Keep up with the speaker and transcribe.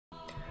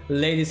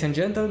Ladies and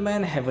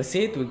gentlemen, have a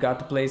seat, we got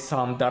to play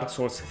some Dark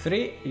Souls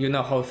 3. You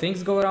know how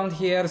things go around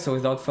here, so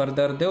without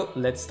further ado,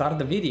 let's start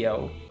the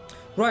video.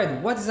 Right,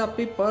 what is up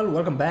people?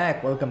 Welcome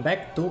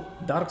back to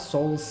Dark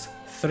Souls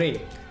 3.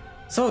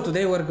 So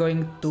today we're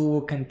going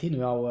to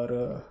continue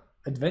our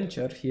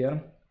adventure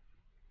here.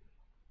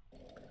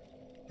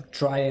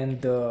 Try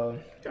and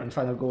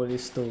final goal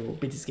is to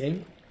beat this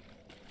game.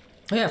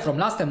 Oh yeah, from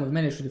last time we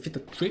managed to defeat a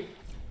tree.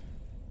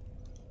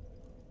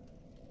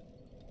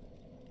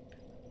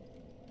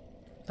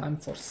 Time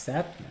for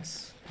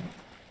sadness.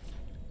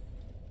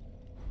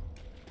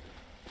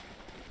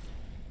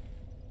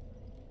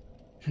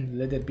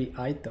 Let it be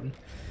item.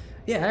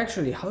 Yeah,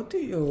 actually, how do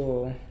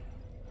you...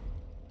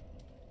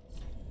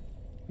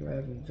 You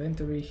have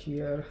inventory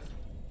here.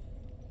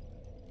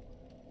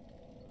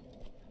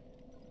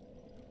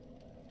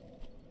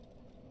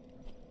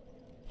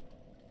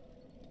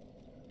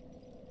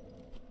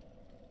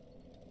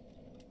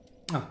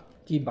 Ah,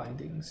 key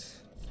bindings.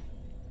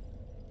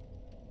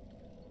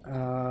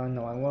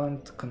 No, I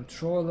want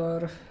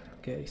controller.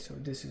 Okay, so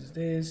this is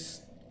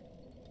this.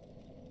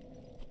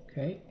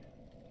 Okay.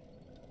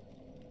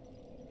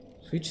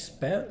 Switch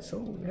spell. So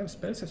we have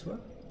spells as well.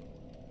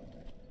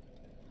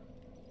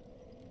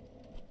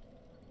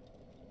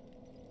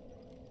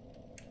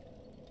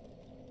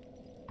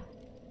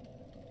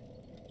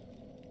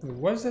 Wait,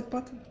 what's that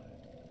button?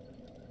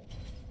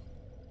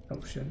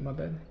 Oh shit, my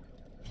bad.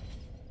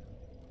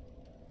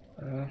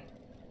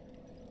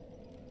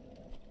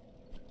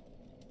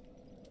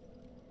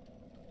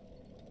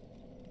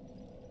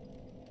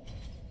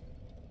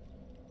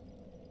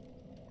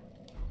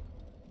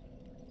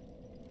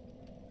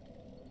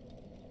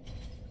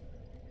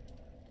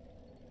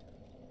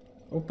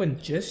 Open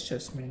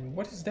gestures menu,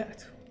 what is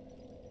that?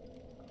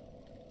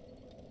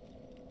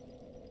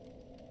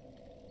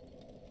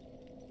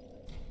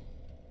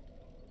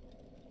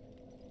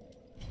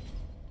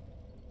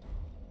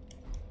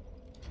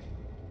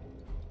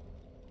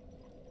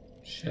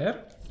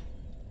 Share?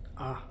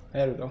 Ah,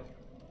 there we go.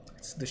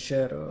 It's the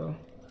share.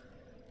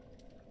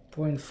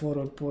 Point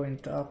forward,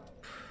 point up.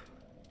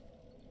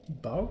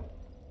 Bow?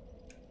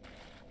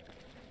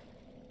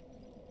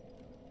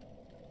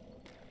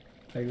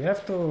 Like we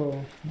have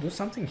to do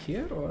something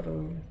here, or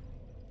for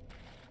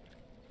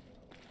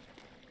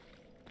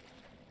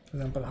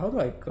example, how do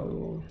I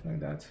go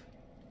like that?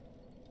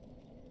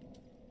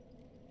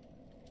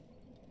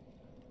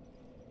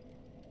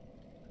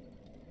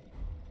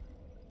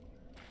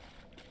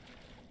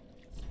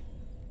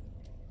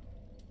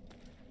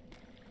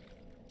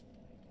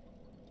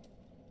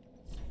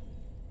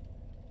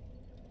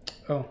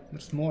 Oh,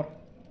 there's more.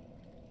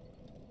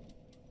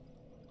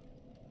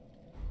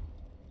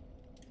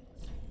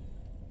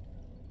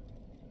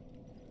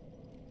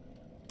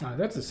 Ah,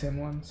 that's the same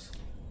ones.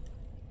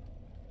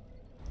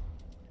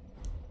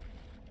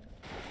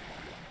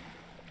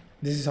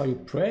 This is how you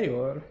pray,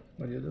 or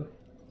what do you do?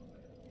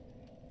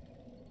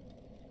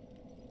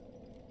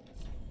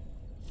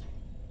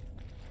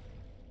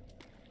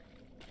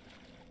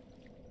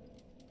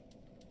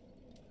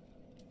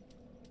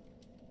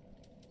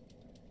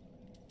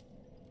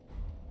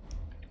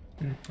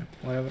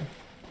 Whatever.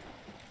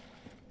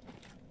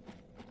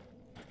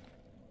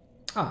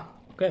 Ah,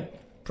 okay.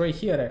 Pray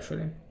here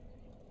actually.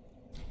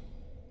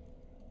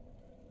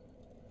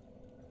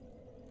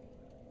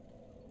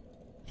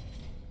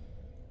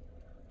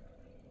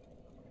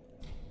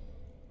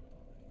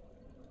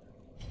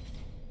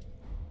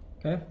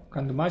 Okay,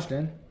 can't do much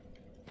then.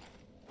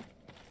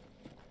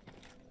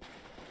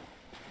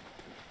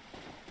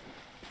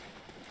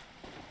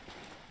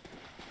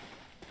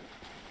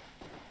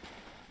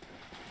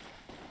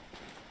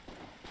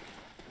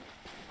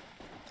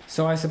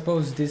 So I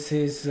suppose this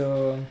is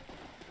an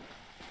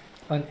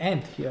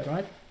end here,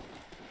 right?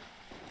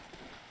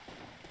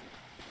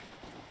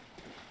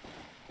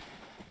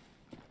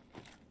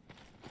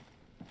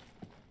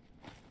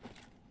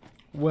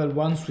 Well,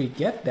 once we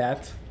get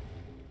that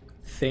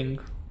thing,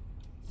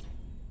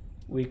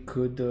 we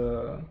could,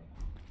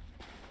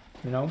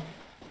 you know,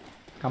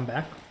 come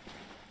back.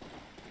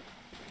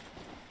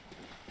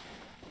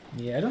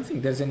 Yeah, I don't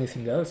think there's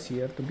anything else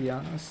here, to be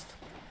honest.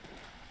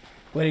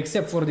 Well,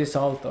 except for this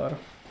altar.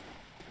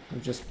 We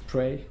just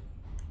pray.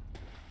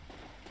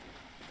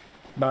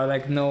 But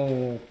like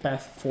no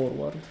path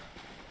forward.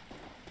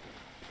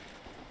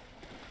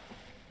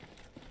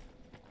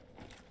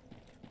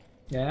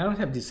 Yeah, I don't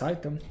have this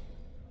item.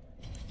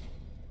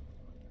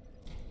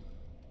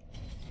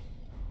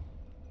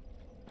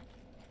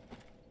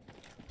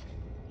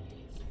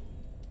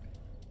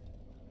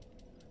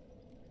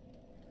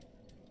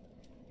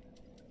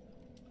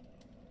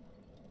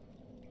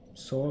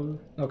 Soul.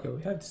 Okay,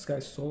 we have this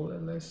guy's soul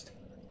at least.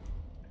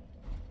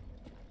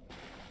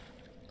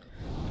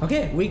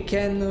 Okay, we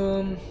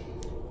can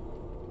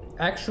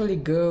actually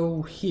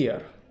go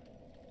here,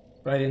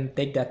 right, and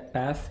take that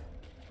path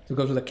to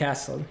go to the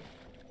castle.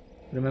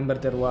 Remember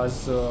there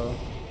was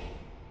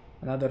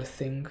another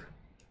thing.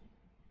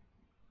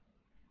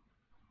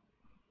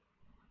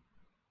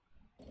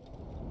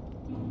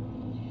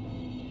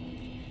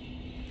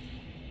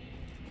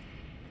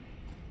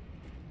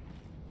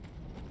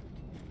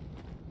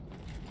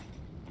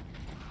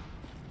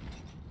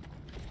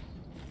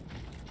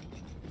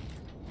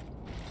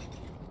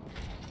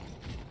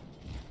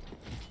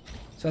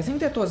 So I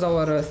think that was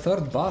our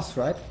third boss,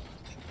 right?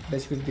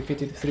 Basically we've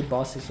defeated 3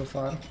 bosses so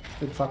far.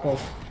 Dude, fuck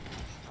off.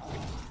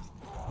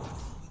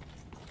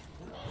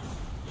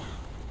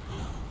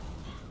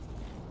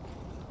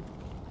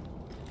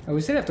 And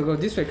we still have to go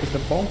this way because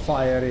the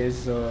bonfire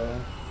is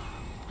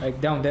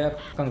like down there.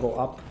 Can't go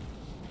up.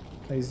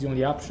 That is the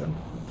only option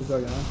to go,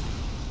 you know.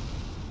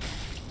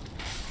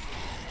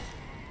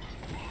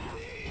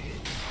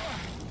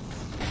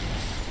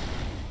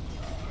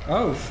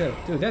 Oh shit,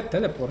 dude, that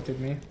teleported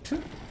me.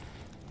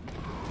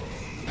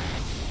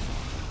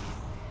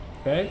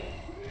 Okay.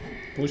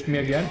 Pushed me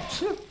again.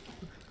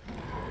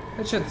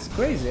 That shit's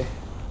crazy.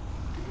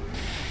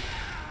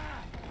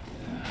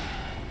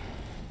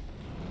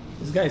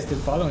 This guy is still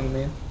following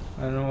me.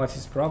 I don't know what's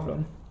his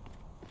problem.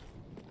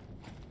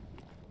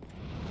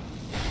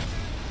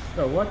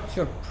 Bro, what's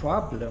your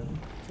problem?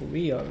 For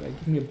real, like,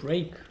 give me a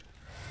break.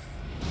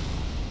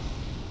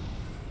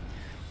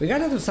 We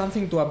gotta do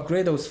something to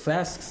upgrade those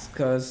flasks,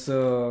 cause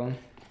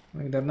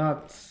like they're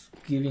not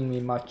giving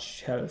me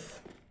much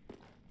health.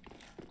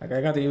 Like I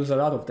gotta use a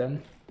lot of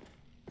them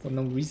for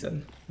no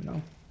reason, you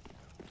know.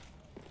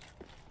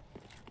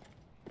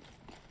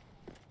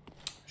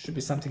 Should be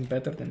something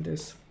better than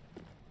this.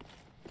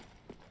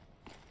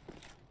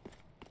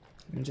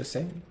 I'm just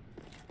saying.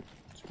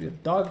 Should be a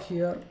dog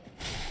here.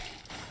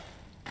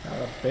 Not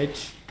a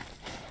bitch.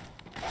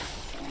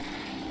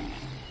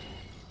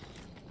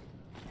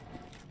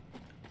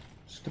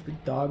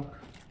 Stupid dog.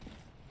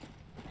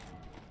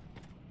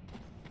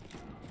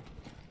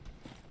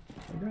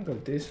 I'm gonna go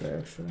this way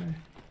actually.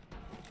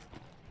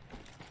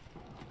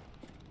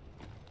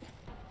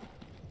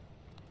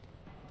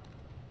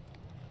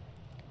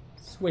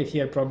 Let's wait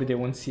here, probably they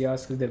won't see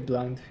us because they're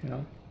blind, you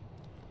know.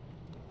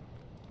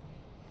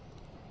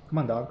 Come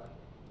on, dog.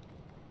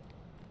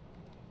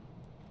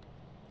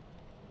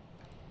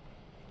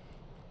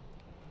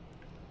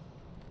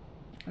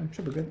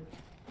 Should be good.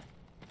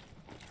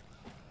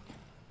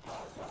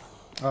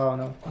 Oh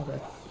no, okay.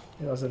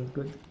 It wasn't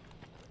good.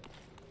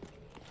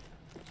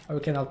 Oh, we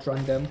can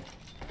outrun them.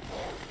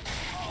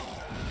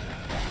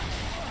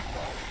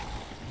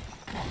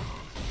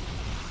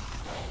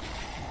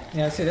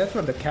 Yeah, see, that's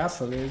where the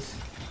castle is.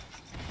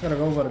 Gotta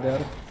go over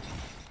there.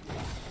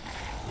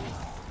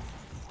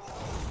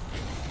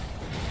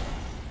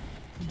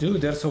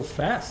 Dude, they're so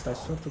fast, I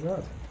swear to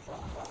God.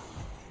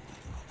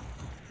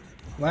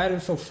 Why are you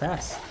so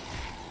fast?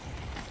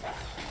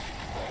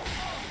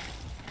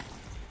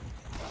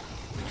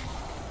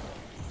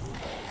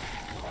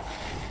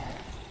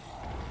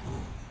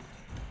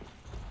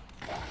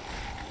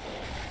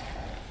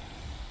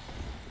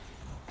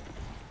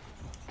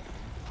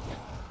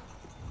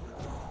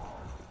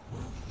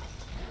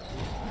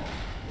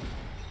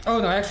 Oh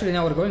no, actually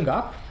now we're going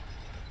up?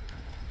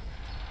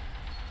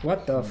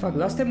 What the fuck?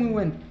 Last time we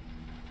went...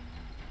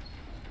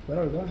 Where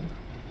are we going?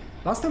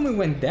 Last time we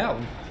went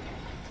down.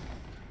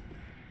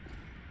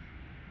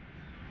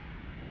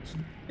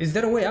 Is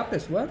there a way up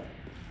as well?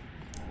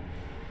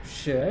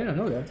 Shit, I don't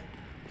know that.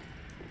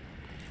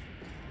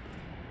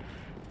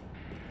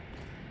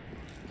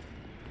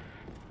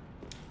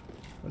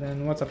 But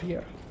then what's up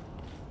here?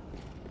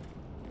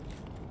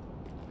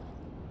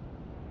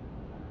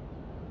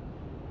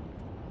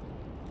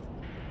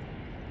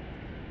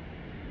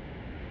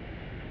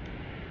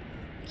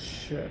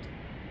 Shit.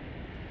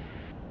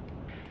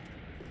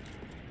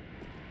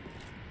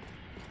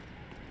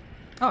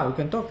 Ah, we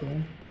can talk to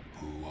him.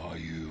 Who are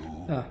you?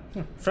 Ah,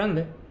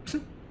 friendly.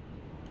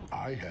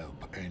 I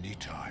help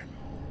anytime.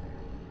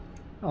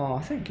 Oh,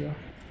 thank you.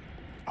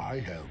 I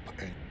help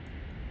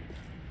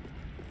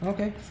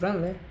Okay,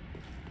 friendly.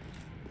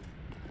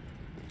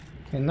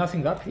 And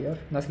nothing up here.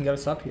 Nothing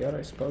else up here,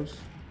 I suppose.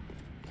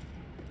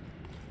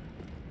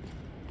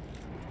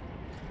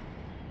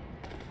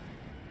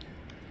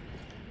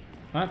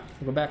 Alright,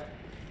 we'll go back.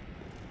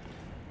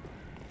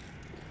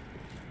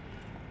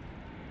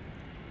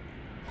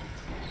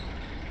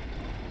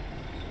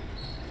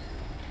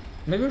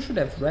 Maybe we should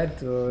have read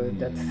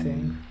that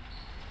thing.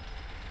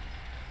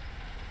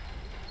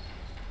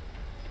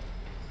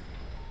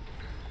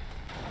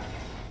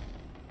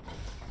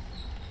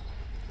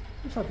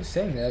 What the fuck is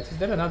saying that? Is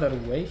there another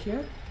way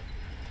here?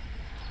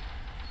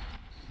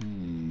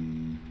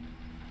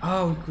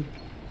 Oh, we could...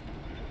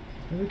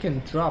 Maybe we can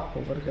drop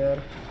over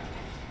there.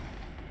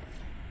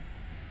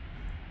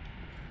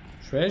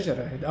 Treasure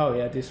ahead. Oh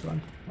yeah, this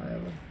one.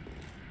 Whatever.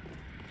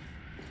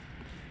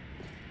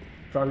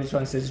 Probably this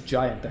one says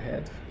giant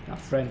ahead. A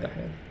friend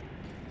ahead.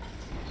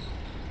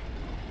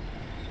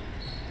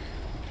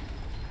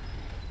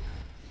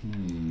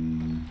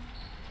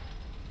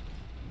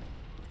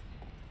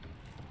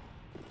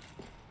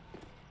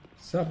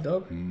 What's up,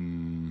 dog?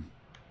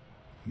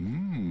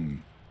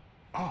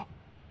 Ah.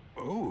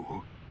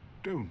 Oh.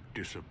 Don't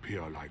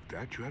disappear like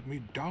that. You had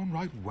me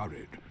downright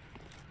worried.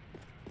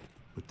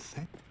 But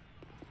thank...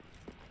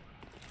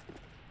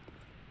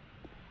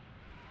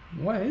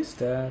 What is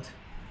that?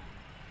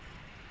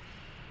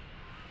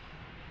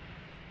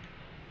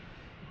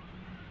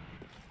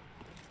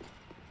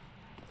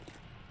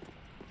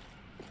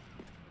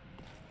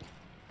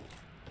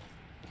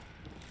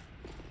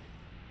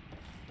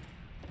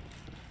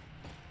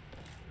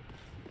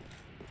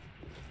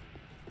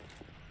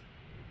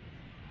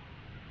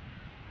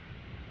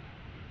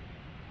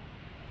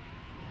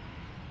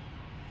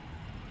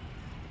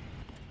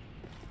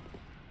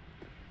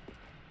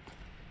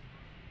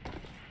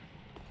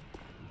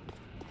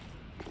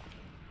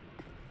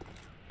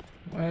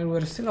 Well,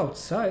 we're still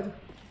outside.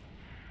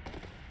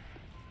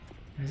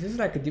 Is this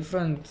like a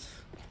different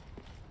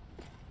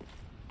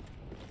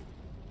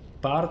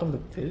part of the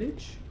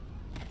village?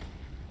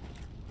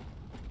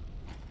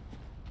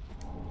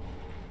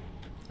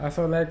 I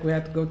felt like we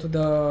had to go to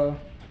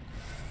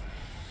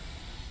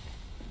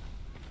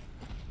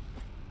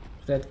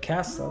that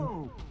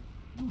castle.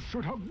 No, you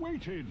should have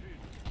waited.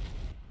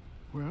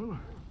 Well,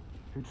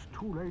 it's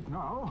too late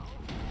now.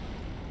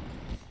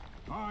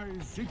 I,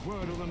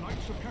 Siegward of the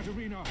Knights of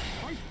Katarina,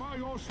 fight by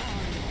your side.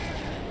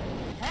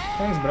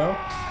 Thanks, bro.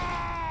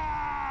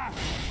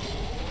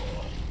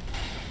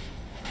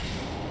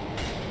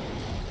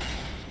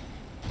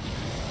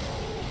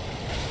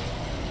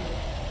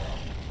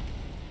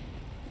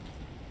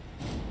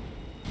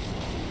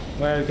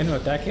 Well, can you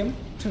attack him?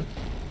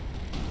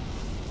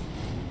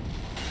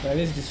 At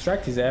least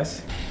distract his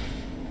ass.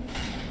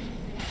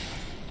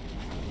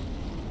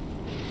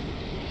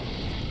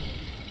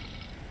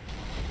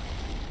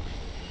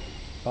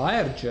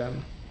 Fire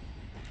gem.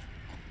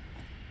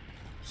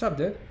 What's up,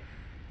 dude?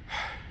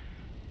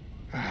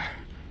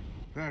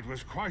 That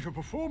was quite a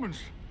performance.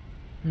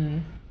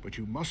 But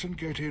you mustn't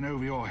get in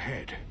over your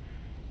head.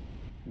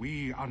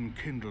 We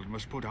Unkindled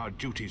must put our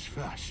duties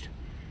first.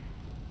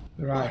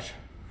 Right. But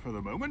for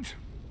the moment,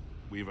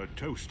 we've a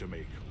toast to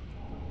make.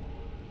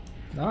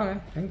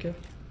 Alright, thank you.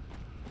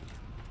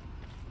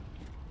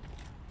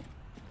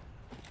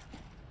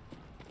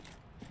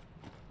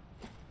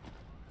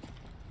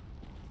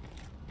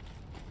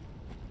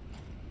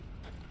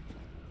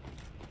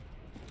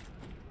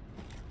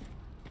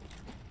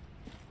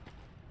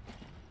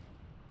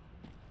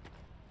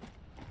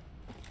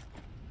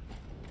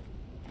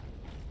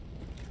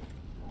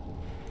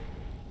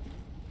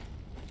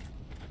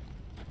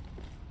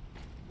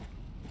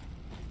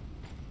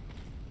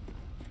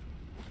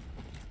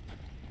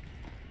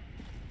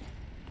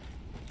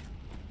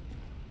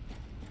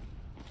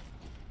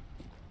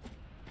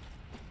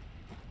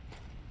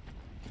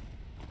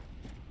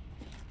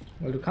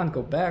 Well, you can't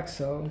go back,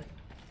 so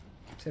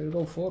we'll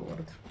go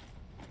forward.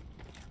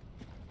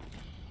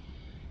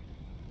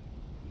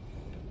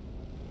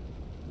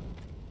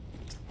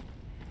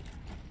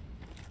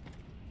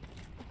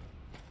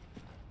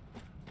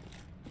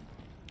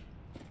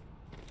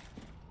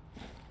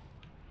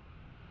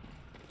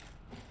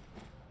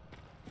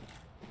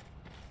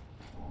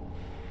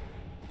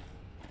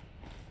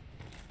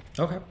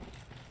 Okay.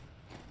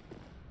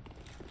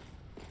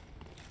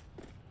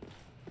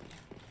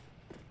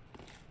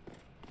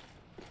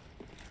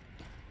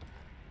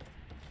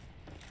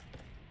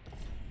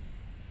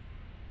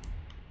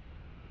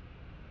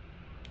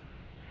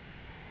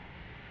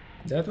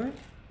 That way?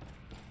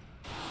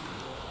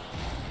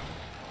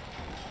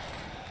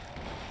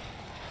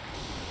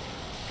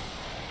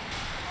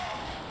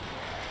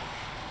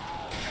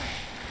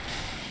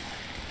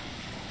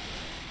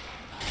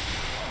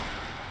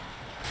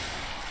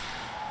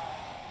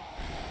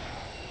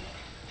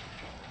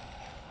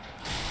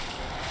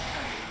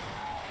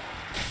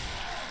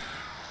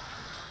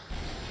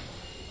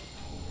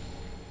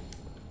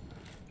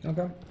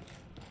 Okay.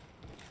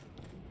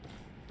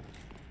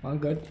 All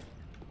good.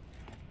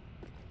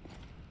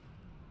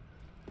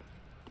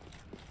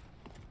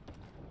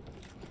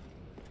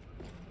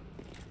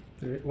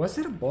 Was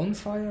there a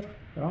bonfire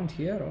around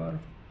here, or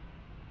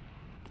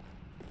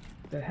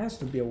there has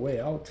to be a way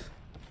out?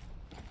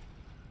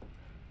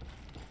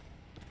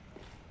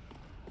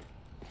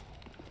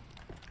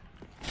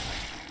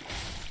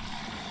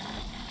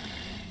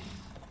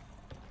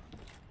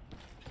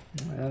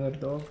 Another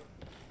dog.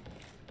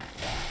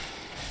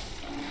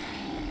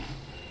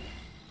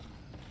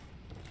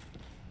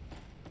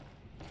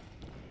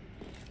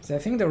 So I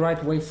think the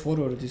right way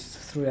forward is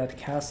through that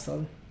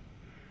castle.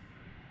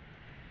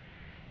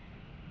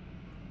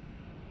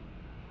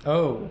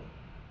 Oh.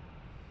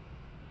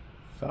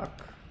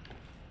 Fuck.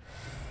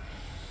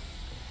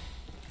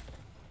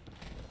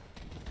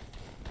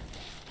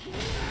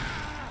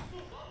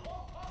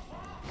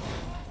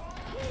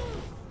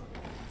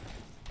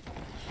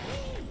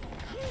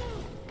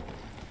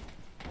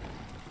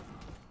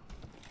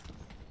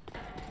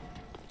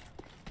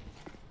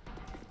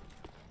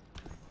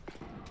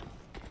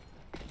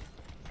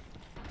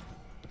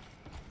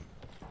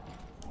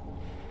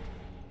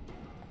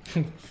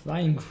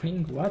 Flying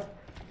ring, what?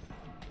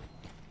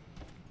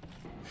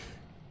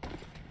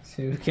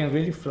 So you can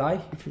really fly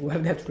if you wear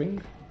that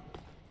ring?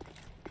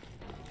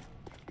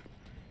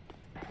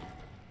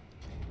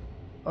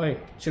 Oi,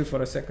 chill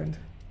for a second.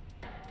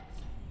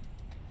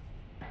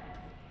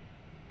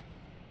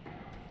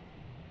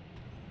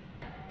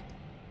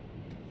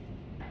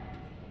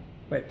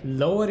 Wait,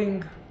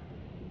 lowering...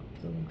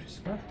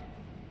 What?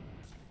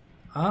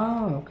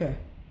 Ah, okay.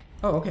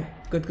 Oh, okay.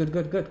 Good, good,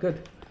 good, good,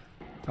 good.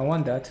 I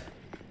want that.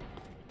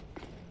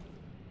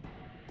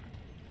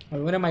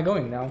 Well, where am I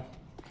going now?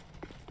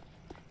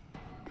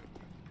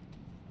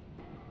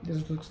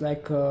 This looks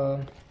like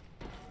oh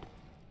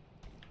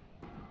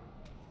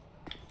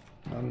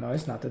no,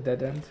 it's not a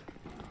dead end.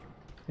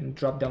 And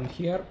drop down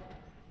here.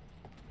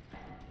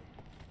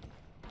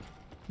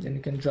 Then you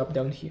can drop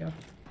down here.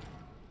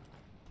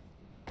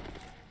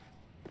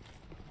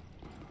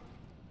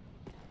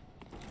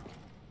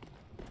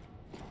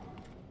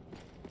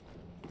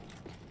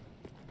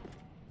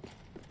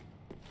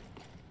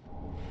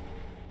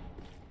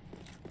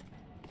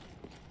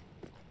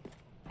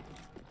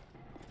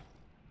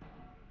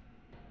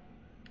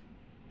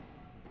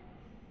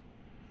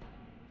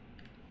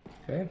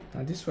 Okay,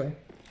 now this way.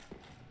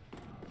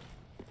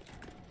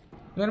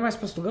 Where am I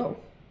supposed to go?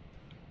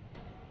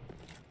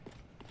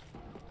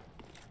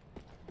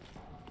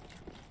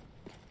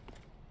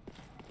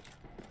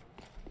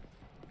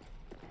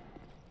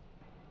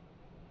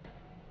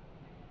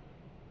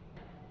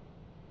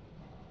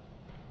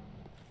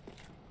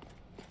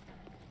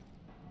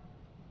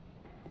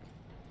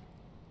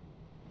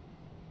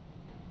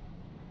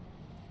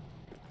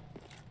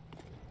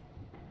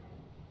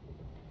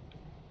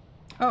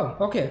 Oh,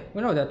 okay,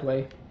 we know that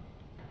way.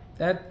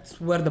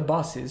 That's where the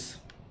boss is.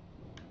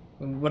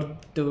 Where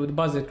the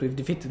boss that we've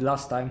defeated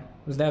last time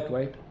was that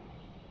way.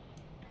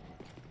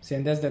 See,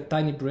 and that's that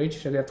tiny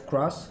bridge that we have to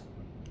cross.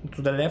 And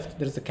to the left,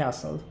 there's the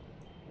castle.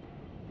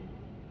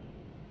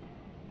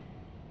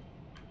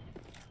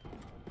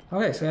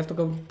 Okay, so I have to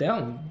go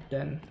down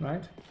then,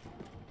 right?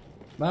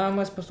 Why am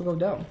I supposed to go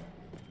down?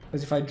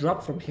 Because if I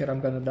drop from here,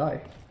 I'm gonna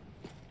die.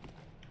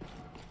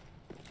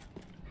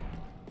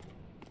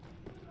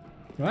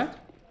 Right?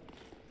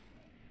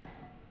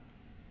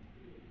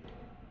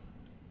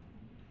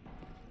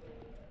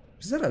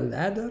 Is there a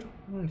ladder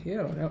on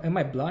here? Am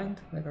I blind?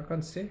 Like I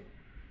can't see?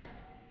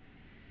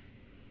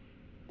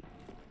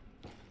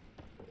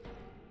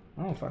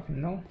 I don't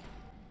fucking know.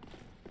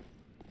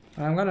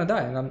 I'm gonna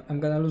die. I'm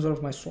gonna lose all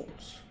of my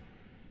souls.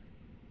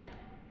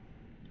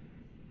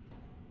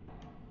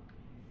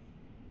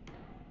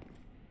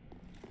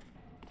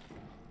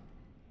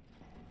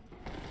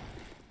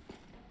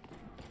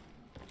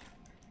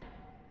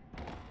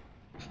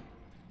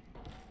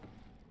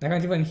 I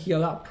can't even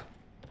heal up.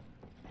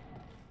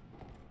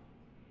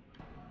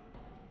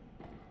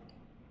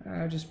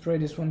 I just pray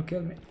this won't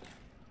kill me.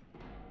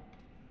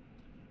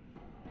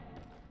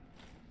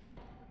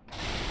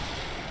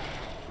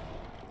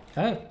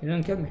 Hey, you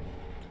didn't kill me.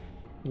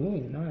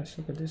 Ooh, nice.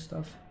 Look at this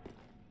stuff.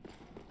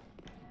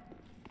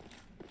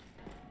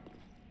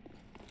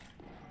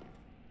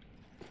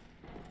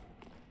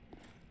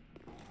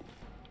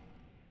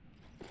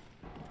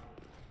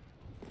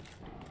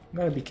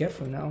 Gotta be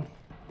careful now.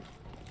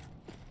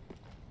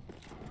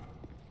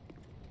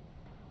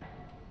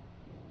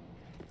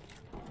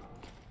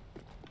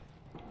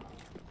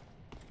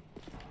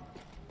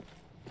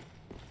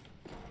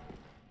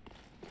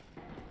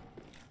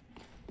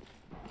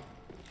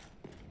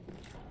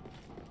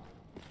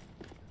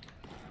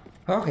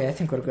 Okay, I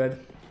think we're good.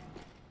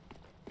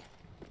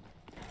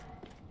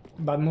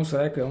 But most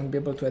likely I won't be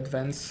able to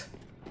advance.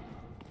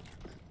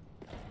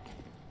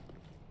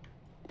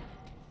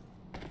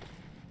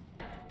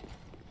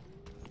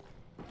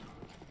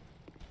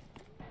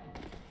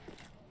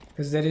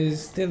 Because there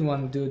is still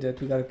one dude that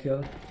we gotta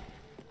kill.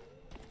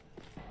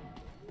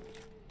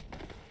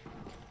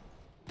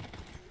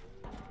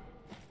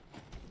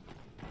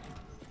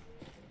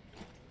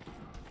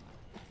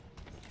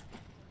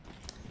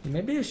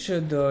 Maybe I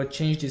should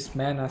change this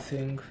mana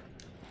thing.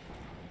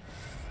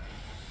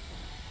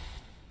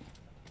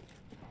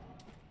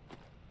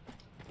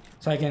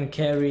 So I can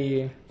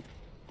carry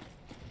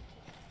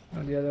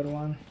the other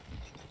one.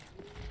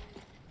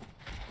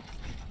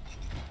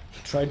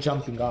 Try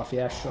jumping off,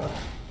 yeah, sure.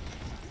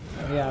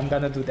 Yeah, I'm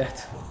gonna do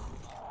that.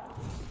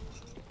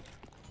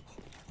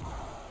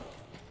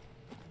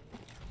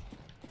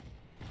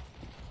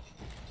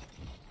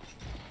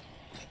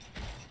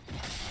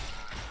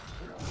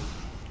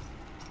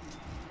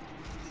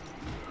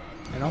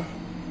 You know,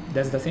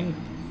 that's the thing.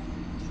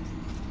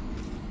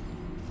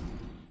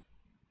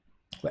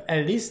 But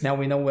at least now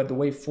we know where the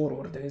way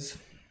forward is.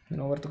 You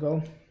know where to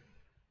go.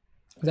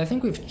 Because I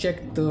think we've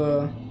checked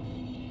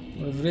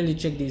we've really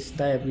checked this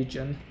entire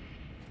region.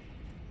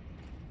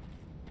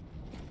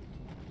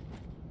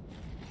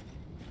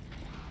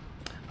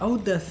 Oh,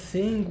 the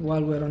thing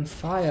while we're on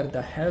fire,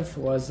 the health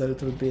was a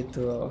little bit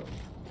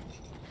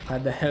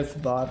at the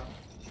health bar.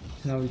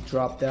 Now we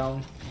drop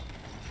down.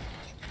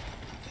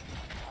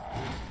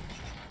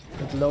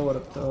 It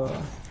lowered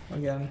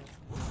again.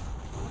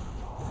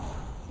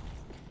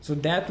 So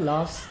that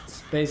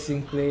lasts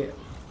basically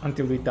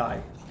until we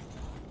die.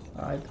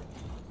 Alright.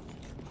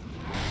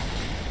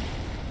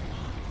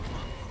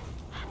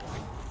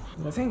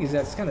 The thing is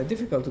that it's kind of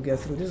difficult to get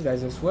through these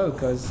guys as well,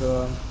 because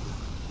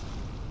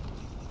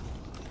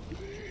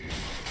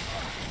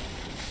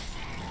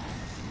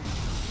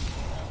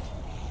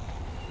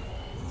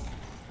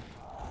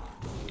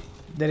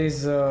there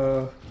is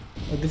a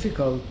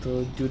difficult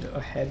dude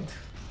ahead.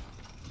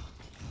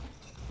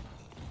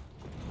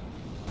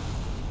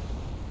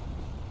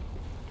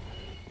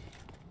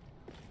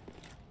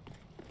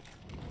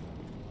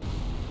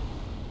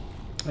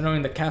 I know,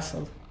 in the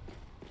castle.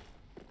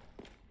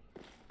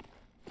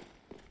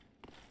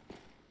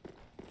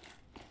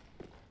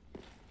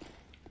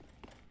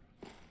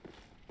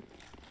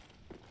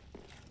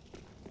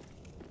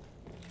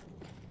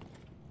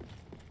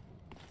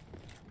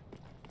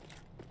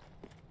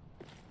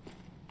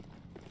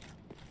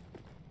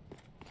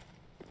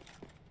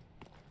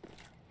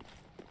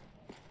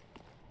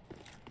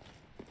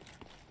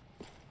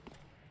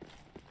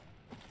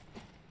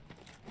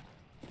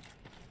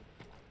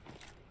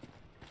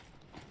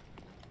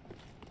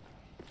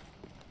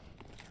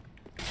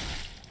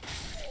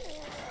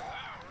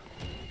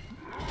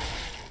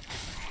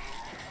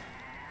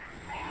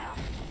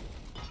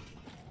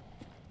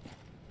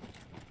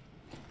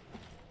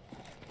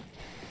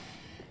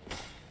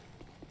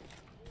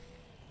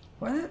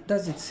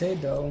 does it say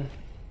though?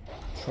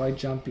 Try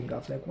jumping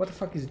off. Like, what the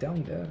fuck is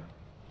down there?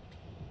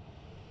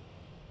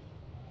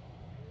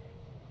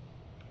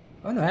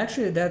 Oh no,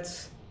 actually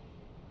that's...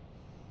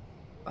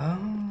 Oh,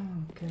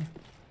 okay.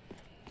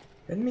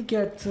 Let me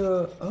get...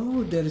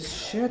 oh, there's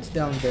shit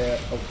down there.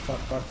 Oh,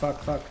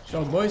 fuck. Chill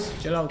out, boys.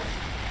 Chill out.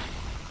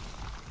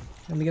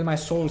 Let me get my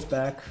souls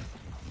back.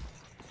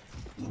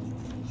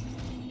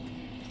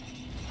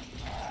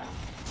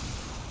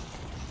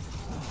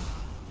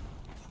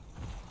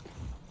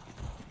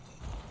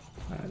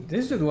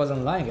 This dude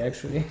wasn't lying,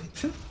 actually.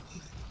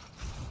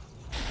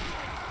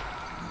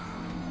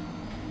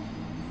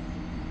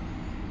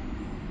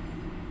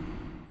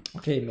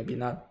 Okay, maybe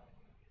not.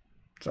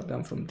 Drop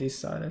down from this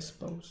side, I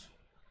suppose.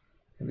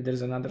 Maybe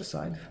there's another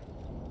side.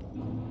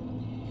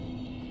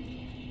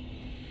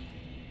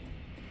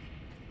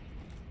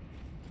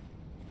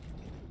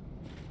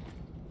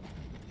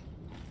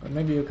 Or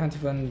maybe you can't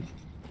even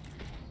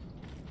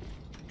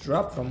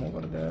drop from over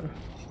there.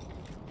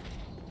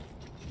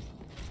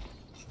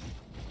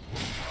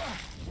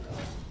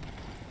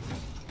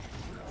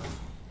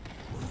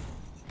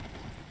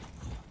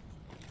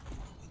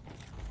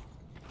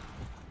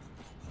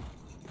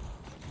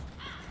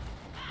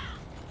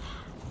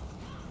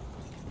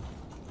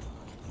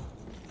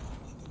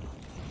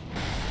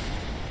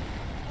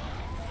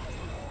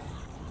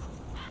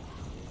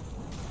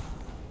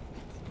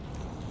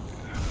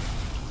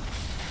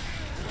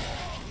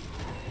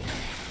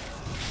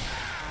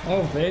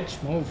 Oh,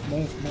 bitch, move.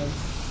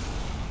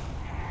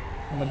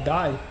 I'm gonna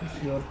die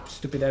if your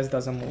stupid ass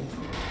doesn't move.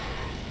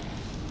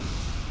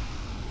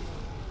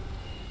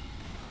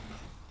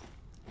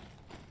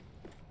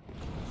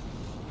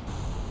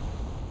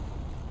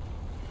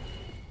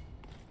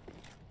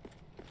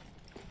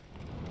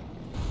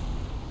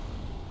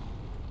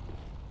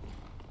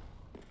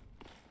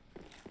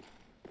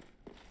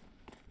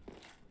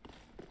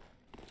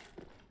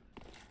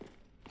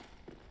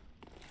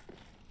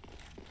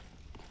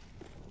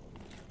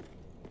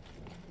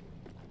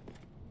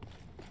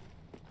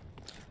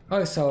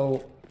 Okay,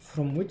 so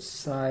from which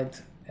side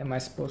am I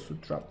supposed to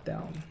drop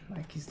down?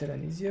 Like, is there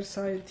an easier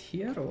side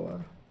here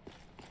or?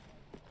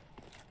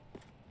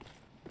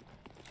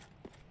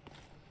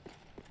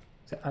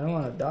 I don't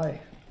want to die.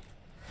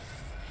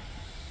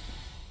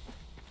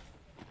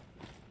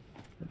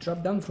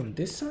 Drop down from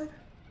this side?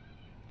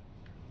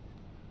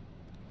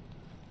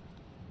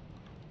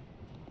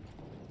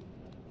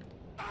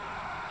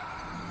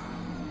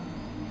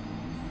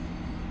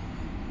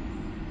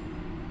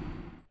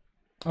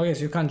 Okay,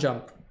 so you can't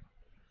jump.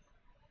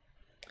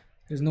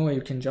 There's no way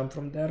you can jump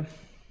from there.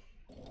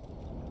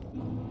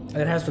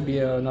 There has to be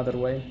another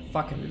way.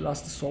 Fucking, we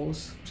lost the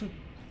souls.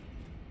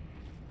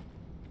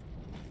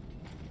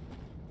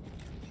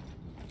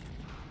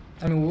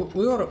 I mean,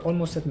 we were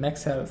almost at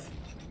max health.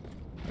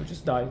 We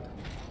just died.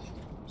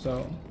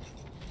 So,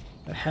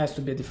 there has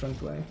to be a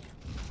different way.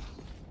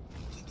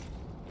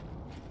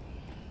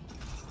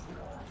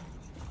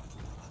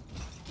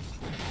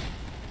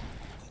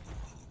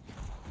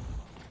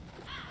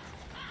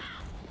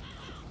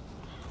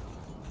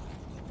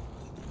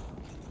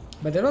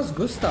 But there was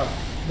good stuff.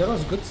 There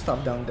was good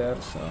stuff down there,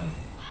 so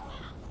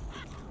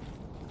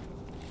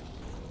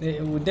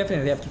we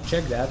definitely have to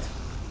check that.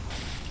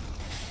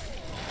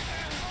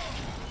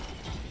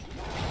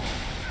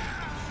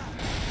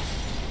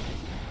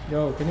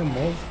 Yo, can you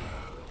move?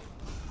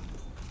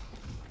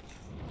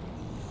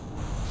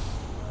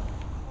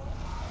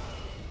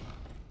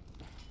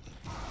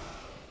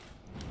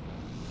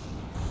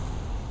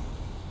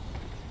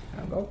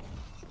 There we go.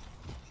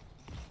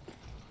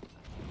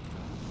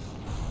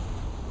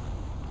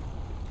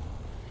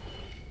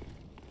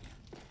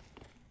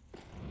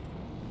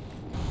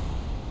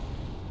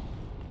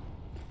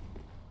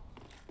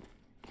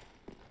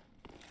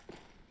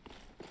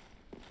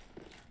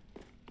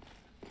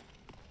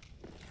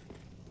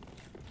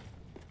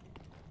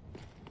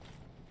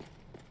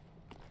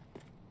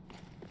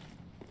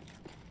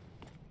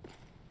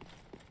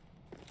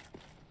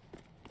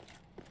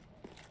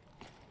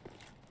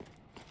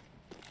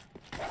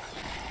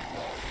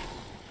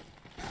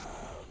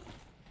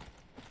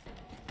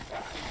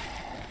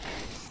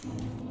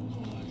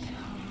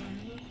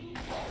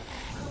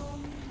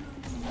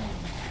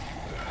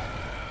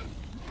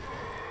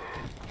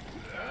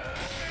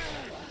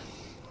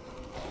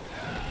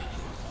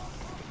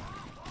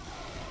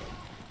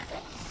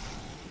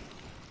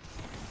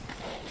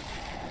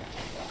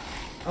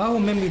 Oh,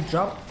 maybe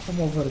drop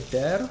from over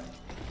there.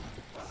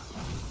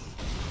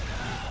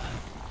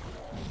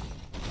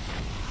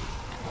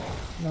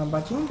 No,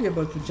 but you won't be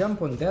able to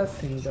jump on that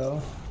thing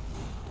though.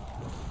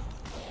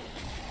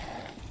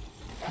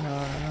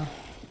 No.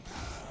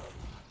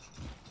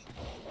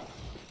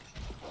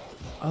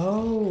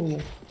 Oh.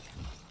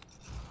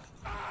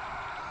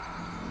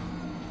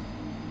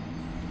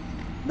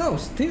 No,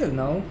 still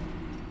no.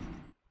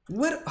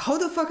 Where? How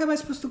the fuck am I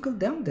supposed to go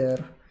down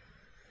there?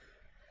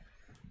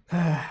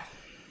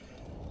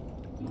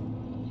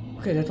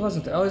 Okay, that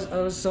wasn't. I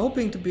was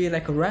hoping to be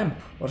like a ramp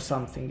or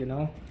something, you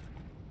know.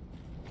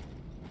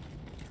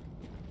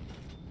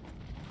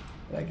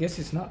 guess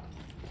it's not.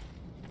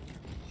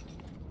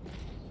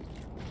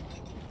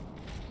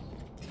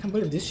 I can't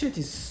believe this shit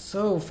is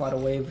so far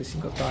away every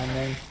single time,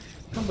 man.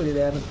 I can't believe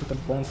they haven't put a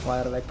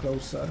bonfire like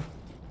closer.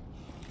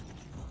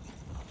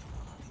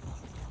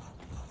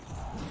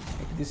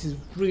 Like, this is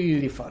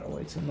really far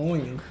away, it's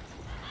annoying.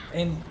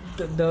 And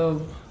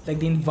the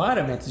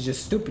environment is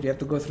just stupid. You have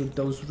to go through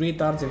those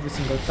retards every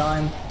single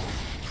time.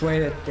 Pray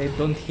that they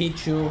don't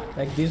hit you,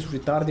 like this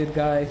retarded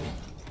guy.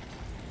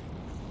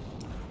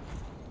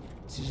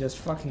 This is just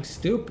fucking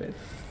stupid.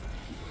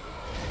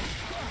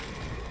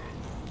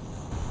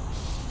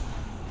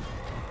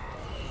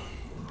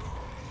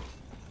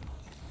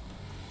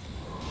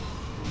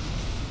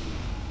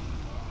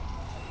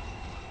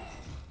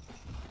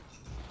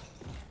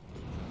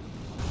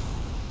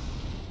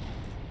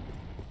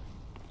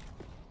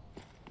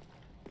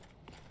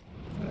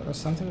 There was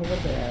something over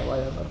there,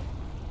 whatever.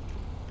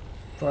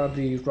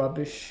 Probably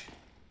rubbish.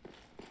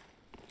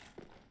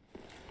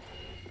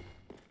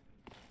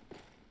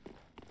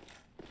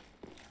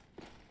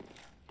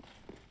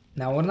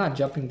 Now we're not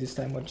jumping this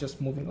time, we're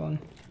just moving on.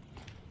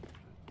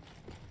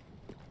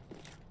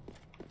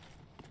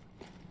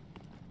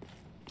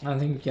 I don't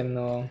think we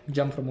can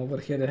jump from over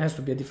here. There has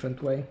to be a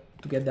different way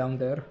to get down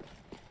there.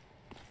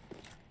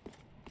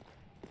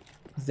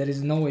 There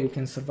is no way you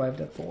can survive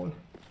that fall.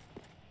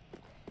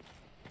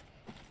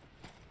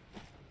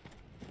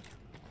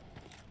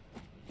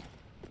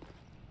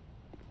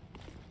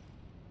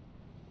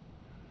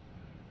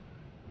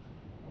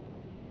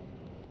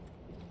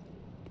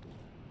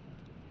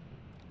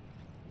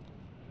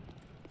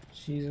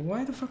 Jeez,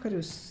 why the fuck are you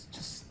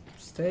just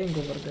staying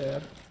over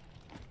there?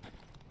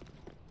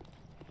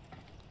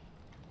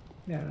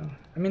 Yeah,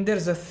 I mean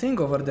there's a thing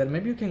over there,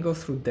 maybe you can go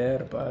through there,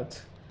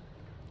 but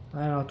I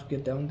don't know how to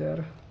get down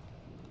there.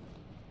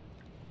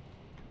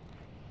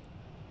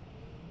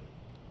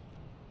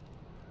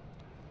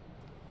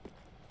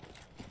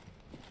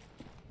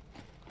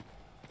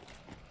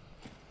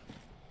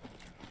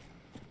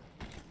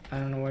 I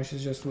don't know why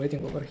she's just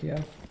waiting over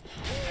here.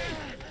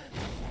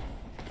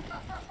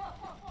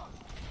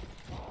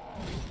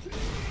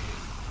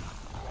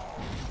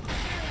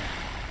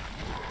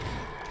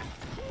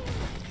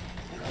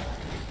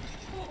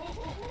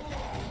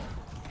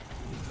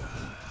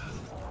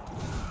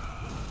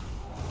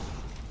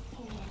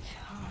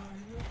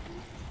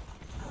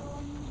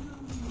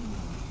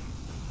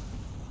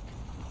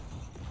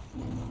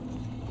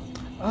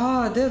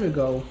 Ah, there we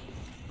go.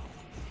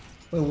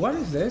 Wait, what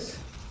is this?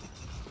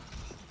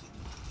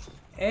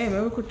 Hey,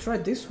 maybe we could try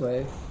this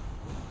way.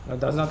 No, it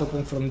does not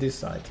open from this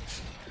side.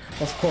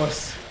 Of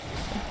course.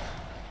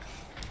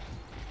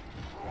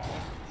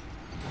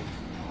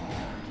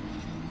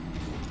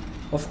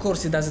 Of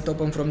course it doesn't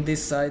open from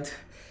this side.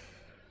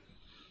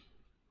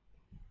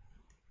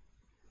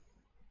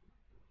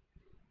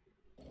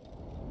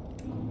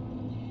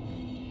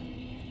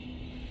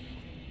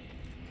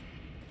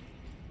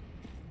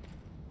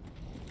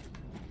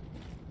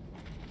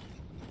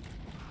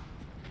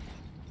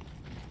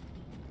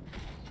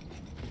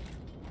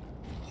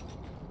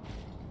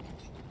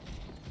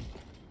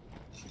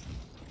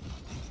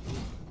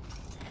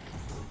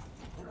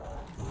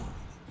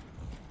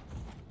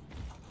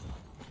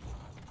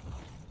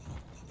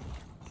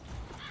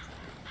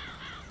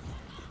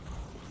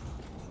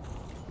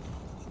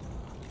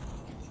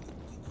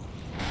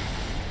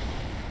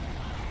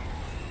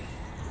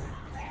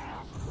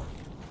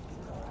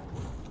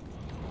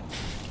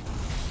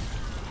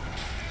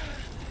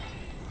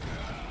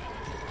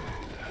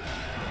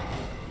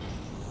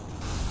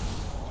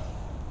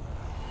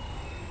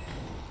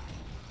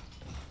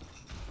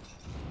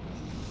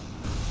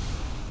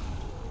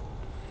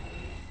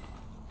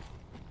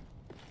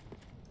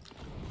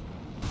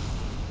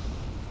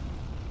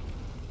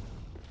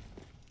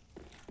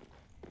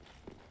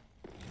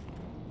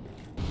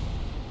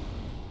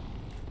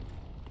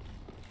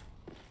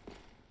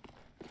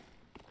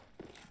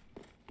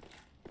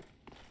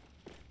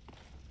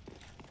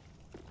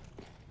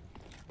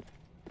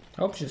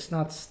 I hope she's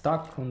not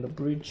stuck on the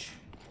bridge.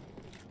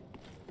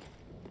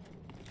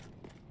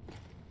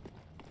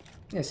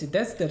 Yeah, see,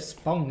 that's their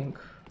spawning.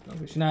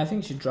 No, I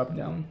think she dropped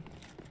down.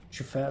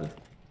 She fell.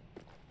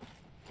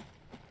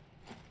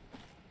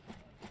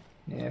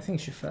 Yeah, I think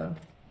she fell.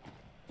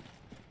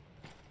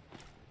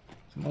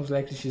 So most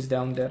likely she's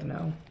down there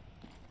now.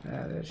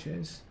 Yeah, there she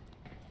is.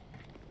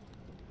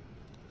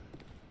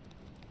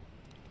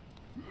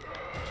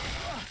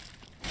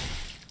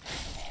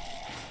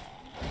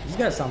 This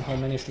guy somehow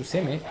managed to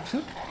see me.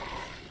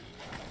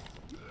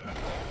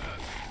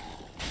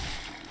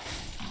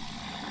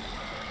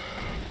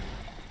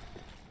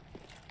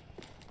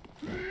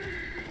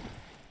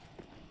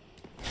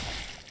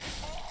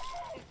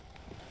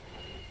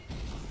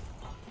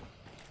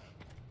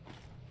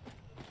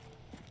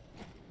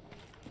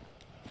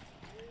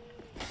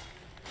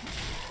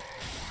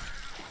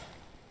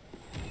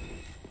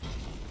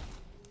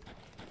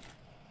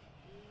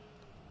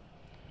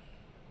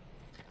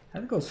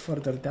 That goes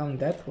further down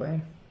that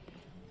way.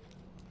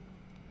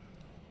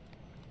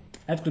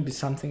 That could be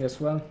something as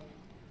well.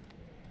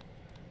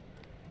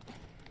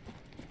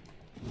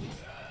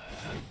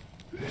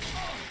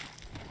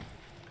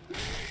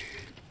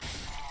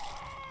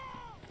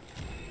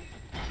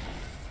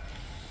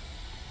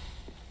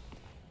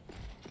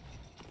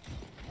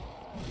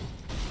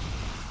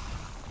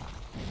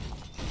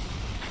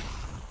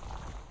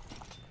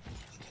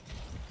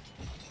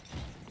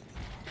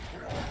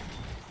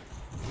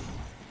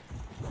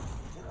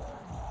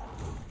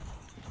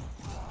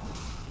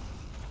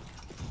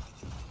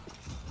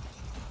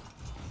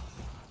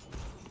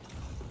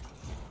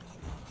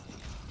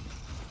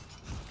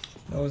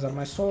 Those are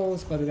my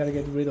souls, but we gotta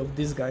get rid of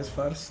these guys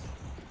first.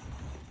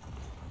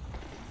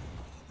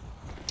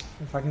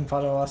 They fucking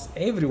follow us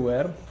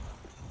everywhere.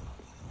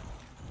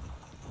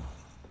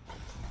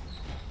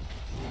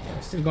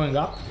 They're still going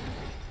up.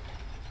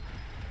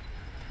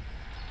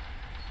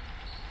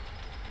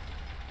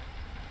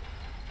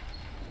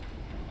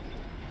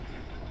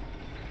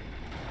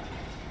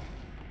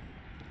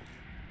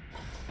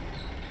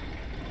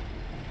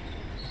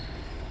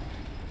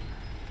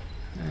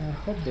 I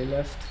hope they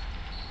left.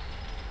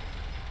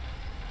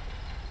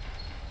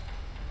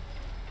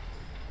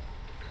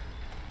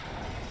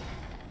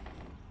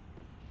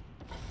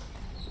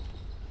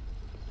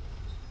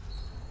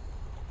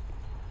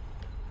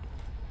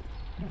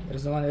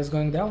 There's the one that's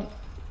going down.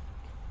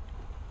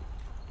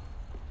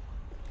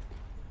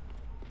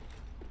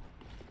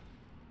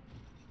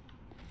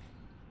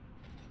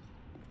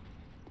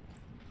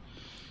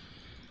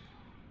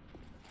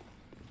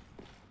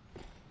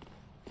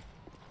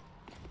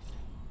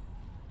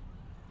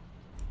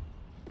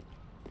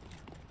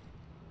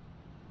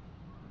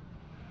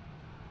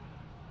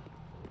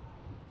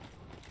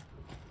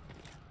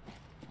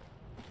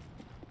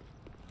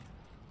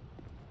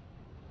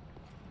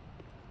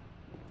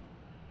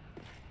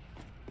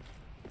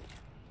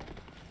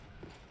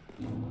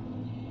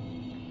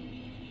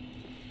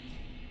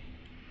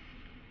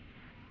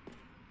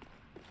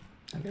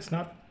 I guess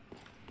not.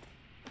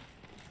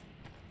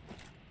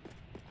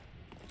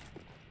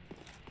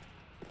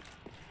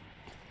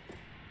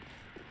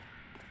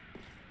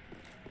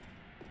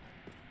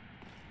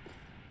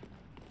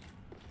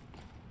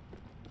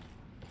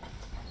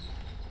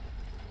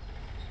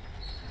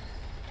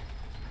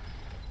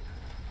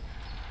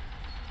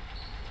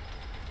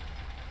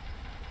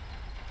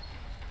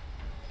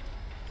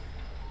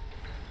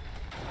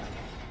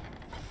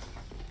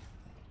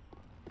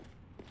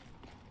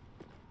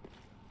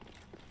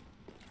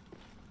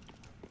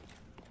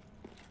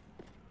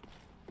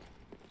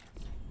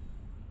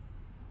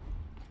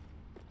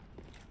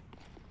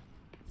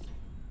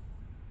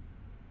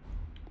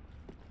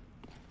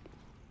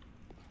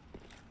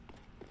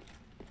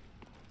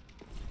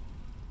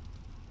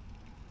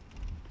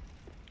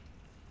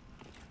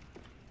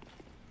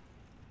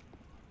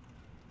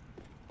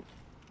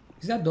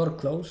 Is that door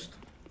closed?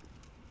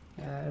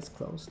 Yeah, it's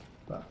closed.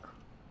 Fuck.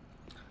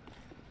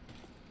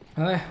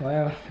 Ah,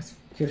 well, let's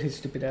kill his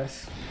stupid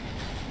ass.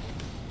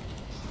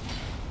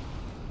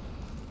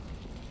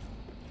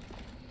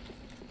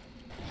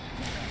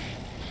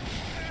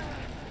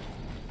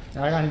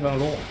 I can't even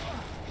roll.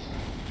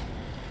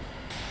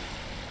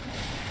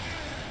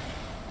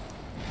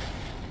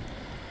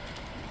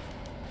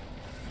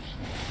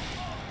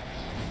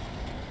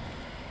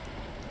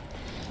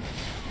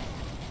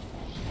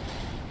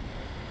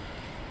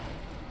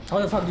 How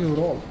the fuck do you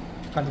roll?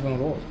 Can't even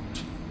roll.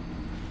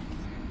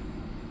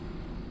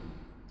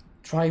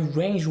 Try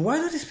range. Why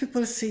do these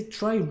people say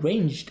try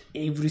ranged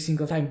every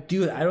single time?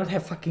 Dude, I don't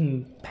have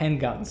fucking pen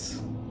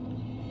guns.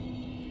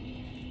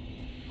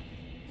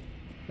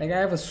 Like, I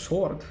have a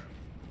sword.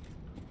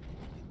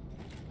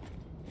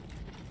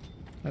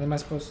 What am I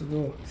supposed to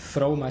do?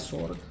 Throw my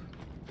sword.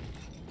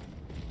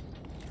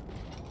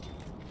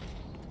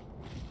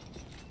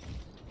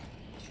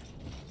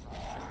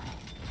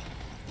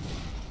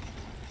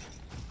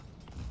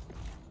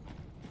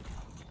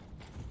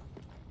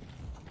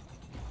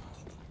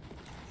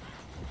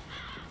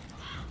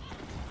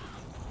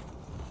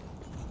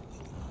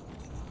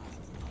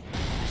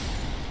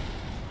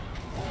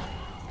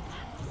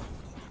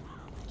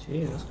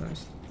 Jesus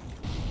Christ.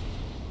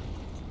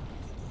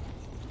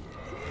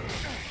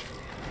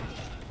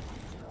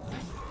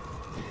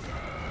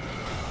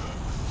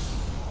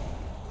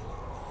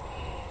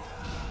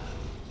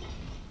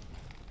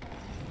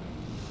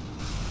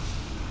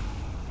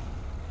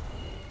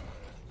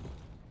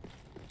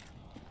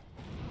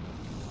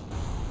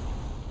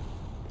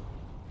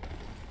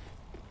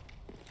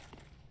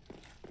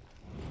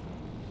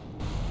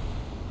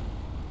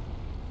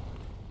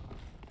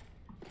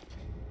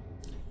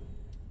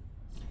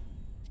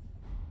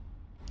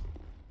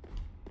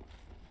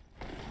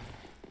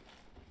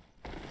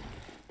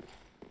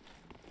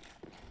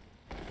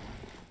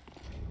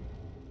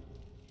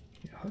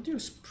 How do you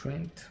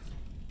sprint?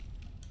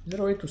 Is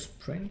there a way to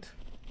sprint?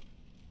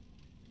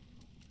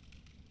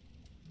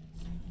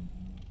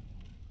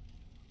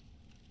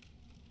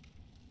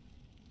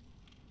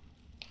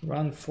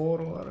 Run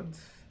forward.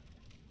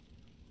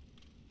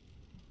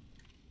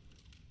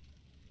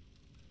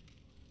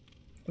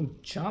 Oh,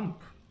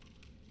 jump.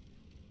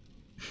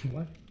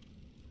 What?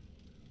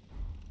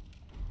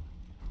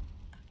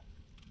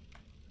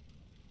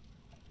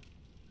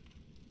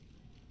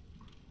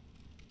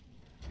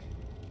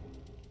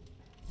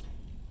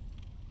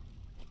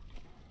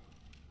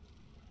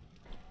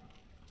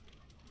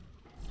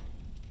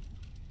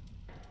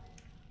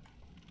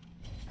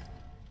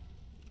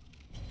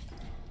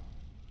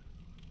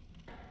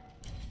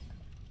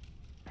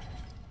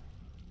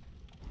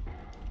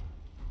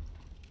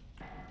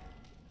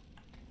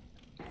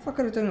 What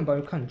are you talking about?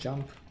 You can't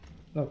jump.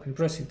 Look, I'm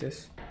pressing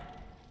this.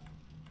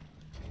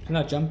 You're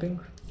not jumping.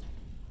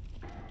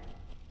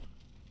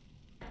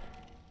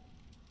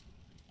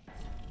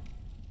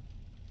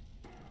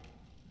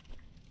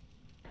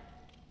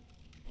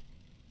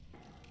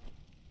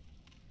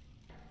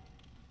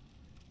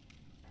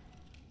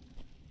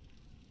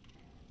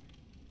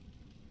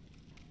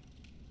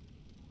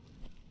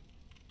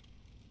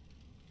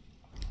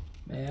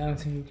 Yeah, I don't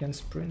think you can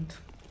sprint.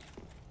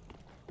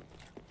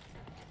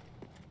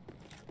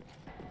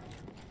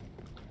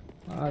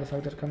 Ah, the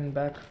fact they're coming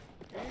back.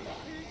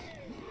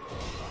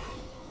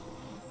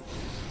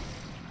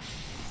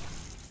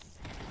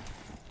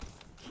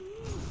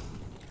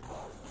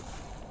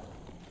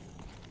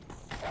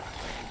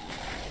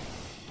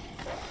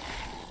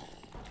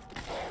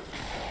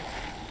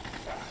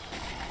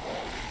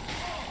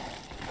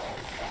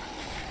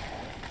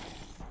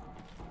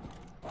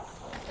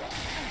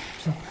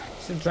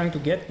 Still trying to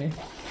get me.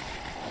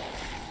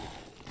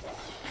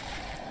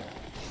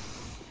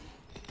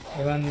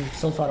 Even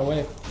so far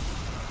away.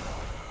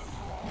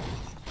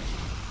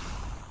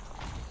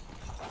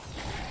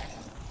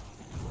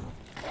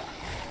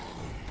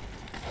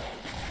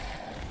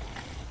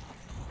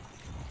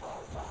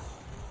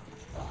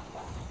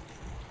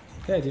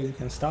 Okay, dude, you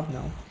can stop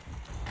now.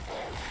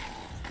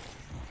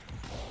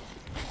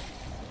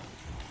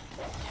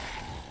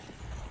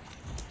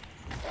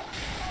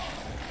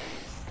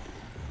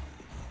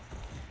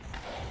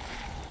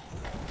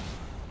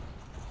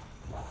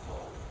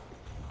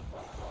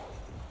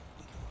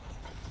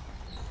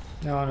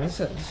 No, this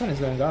one is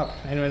going up.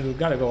 Anyway, we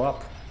gotta go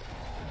up.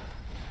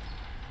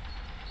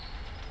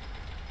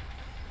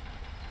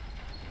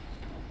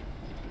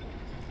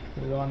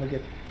 We don't want to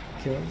get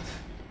killed.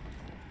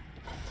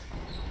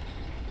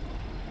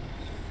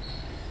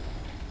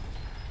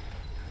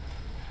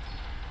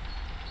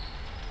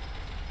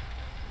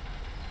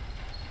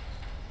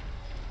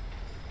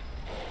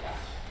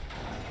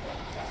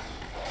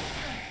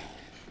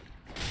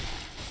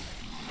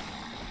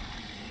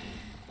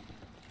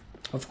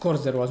 Of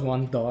course there was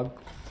one dog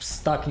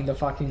stuck in the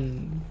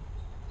fucking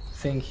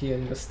thing here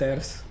in the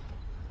stairs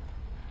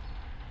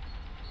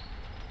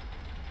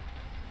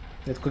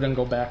that couldn't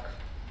go back.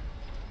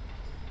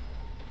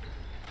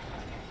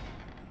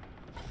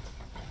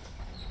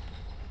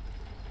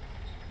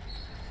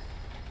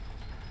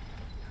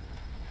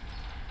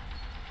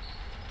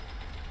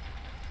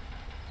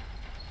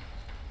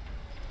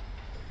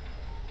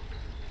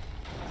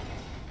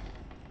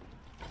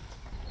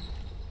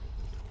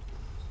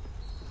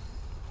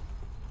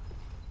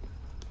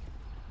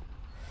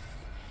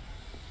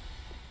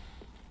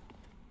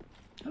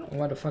 I don't know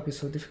why the fuck it's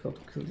so difficult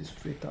to kill this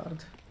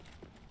retard.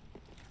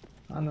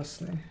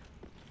 Honestly.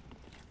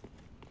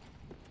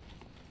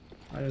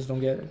 I just don't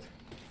get it.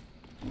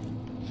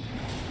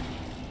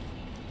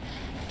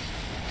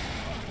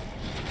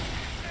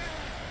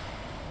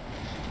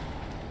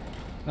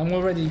 I'm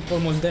already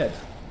almost dead.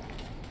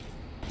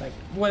 Like,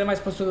 what am I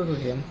supposed to do to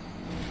him?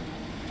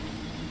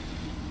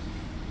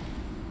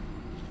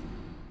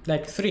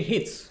 Like 3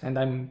 hits and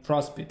I'm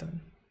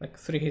frostbitten. Like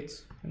 3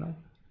 hits, you know.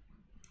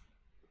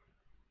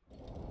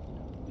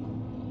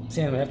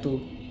 See, we have to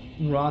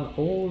run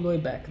all the way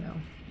back now.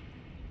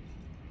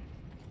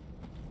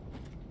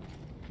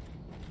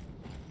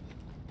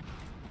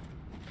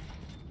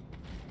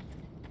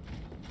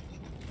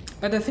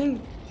 But the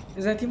thing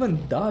is that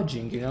even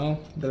dodging, you know,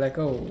 they're like,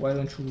 oh, why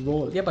don't you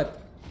roll? Yeah,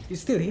 but it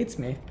still hits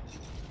me.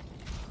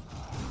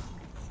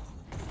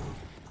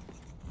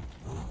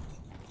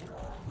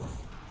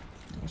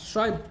 Let's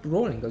try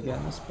rolling again,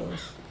 I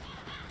suppose.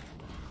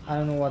 I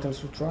don't know what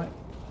else to try.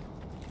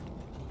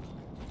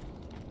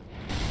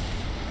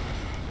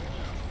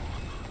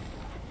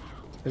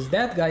 Because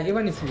that guy,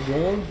 even if you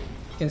roll,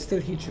 can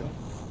still hit you.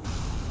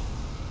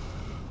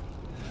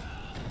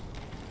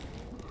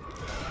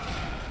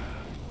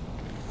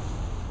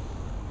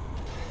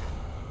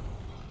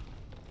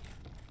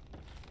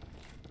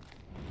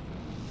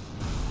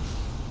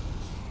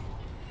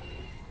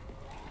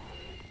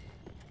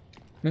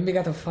 Maybe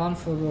get a farm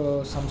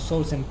for some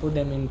souls and put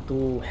them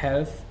into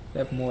health,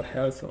 have more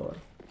health or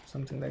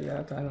something like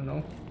that, I don't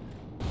know.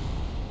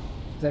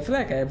 'Cause I feel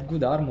like I have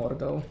good armor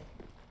though.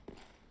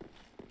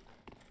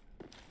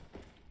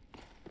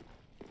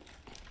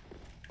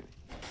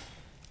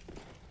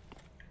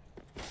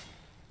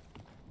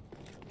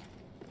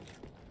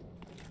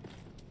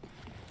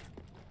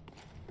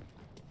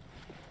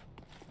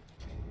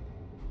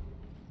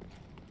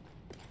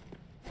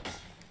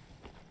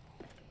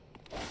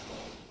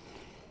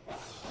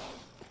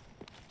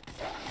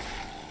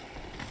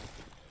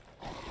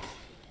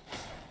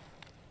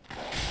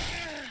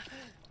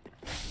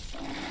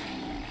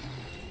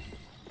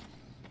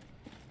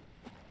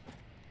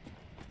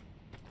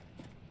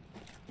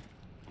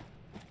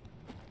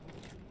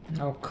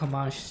 Oh, come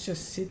on, she's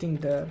just sitting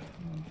there.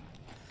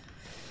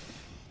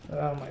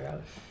 Oh my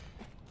god.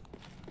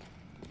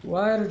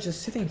 Why are you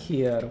just sitting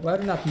here? Why are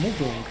you not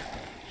moving?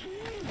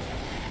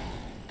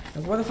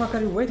 Like, what the fuck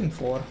are you waiting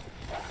for?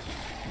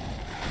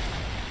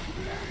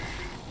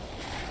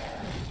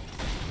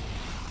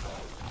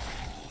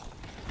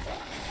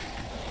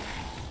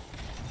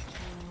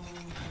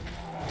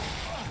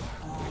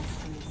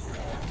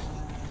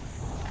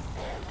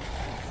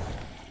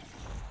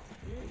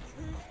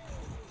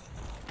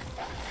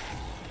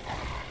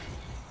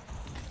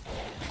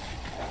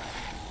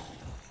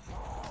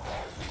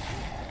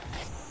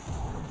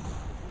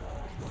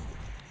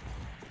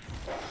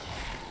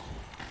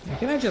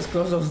 Can I just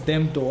close those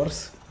damn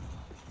doors?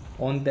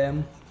 on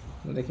them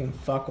so they can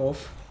fuck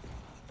off.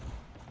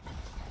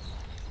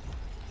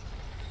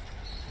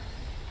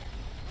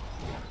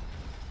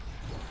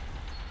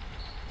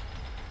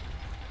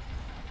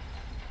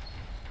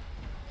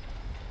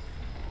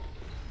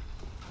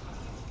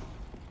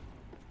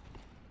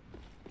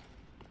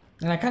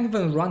 And I can't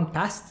even run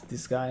past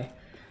this guy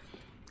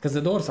because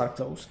the doors are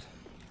closed.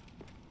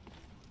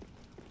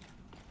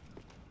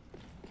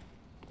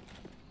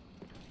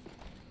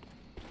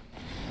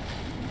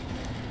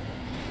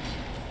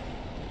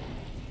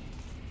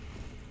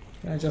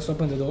 Can I just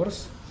open the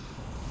doors?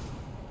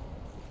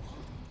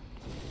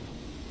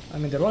 I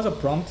mean, there was a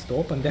prompt to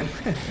open them.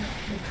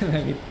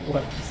 Maybe it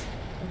works.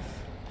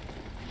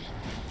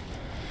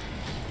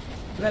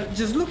 Like,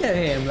 just look at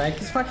him, like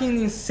he's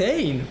fucking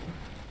insane.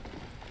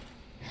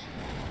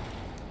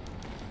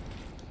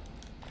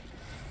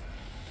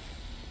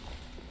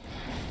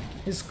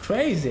 He's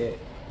crazy.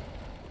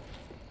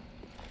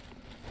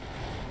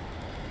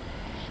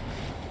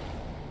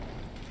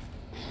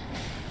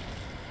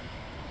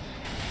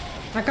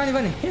 I can't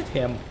even hit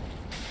him.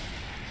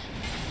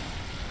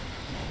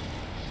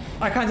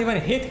 I can't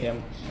even hit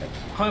him.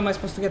 How am I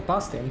supposed to get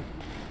past him?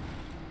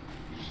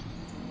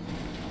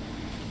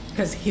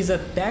 Because his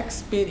attack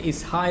speed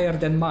is higher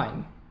than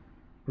mine,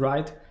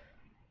 right?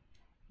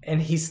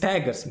 And he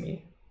staggers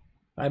me.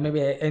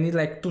 Maybe I need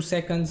like 2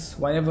 seconds,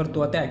 whatever,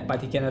 to attack,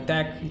 but he can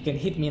attack, he can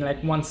hit me in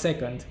like 1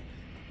 second.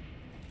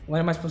 What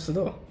am I supposed to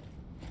do?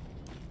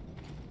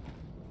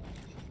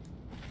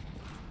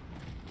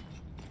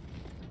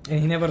 And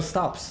he never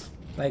stops.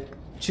 Like,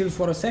 chill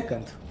for a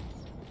second.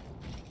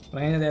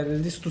 I need at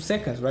least 2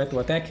 seconds, right, to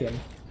attack him.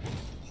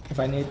 If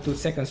I need 2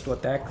 seconds to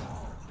attack.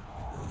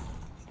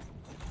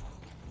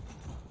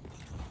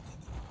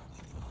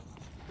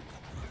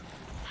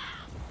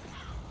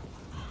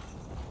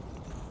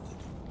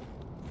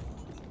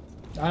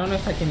 I don't know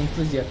if I can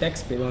increase the attack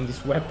speed on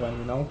this weapon,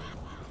 you know,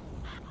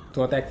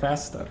 to attack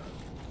faster.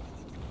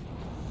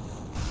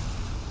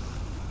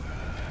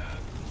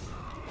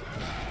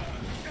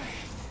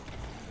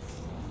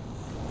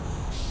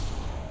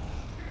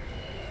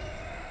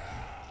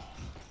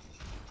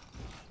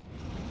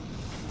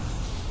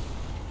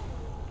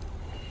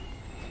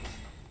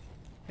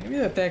 Maybe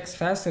it attacks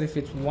faster if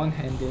it's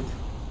one-handed.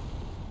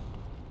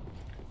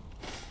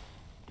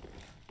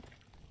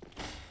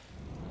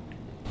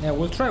 Yeah,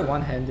 we'll try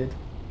one-handed.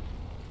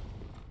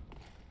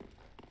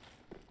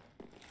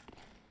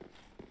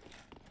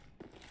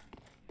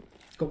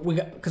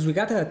 Because we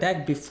got to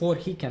attack before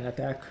he can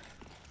attack.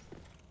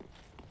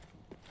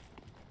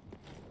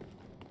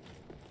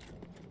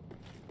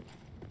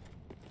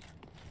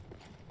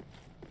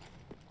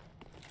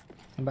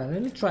 But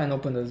let me try and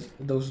open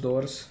those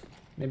doors.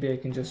 Maybe I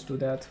can just do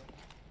that.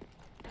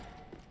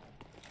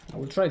 I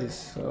will try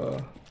this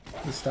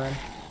this time.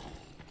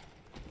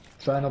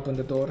 Try and open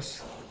the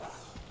doors.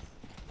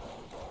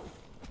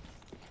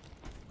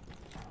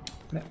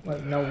 Well,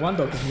 now one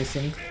dog is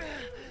missing.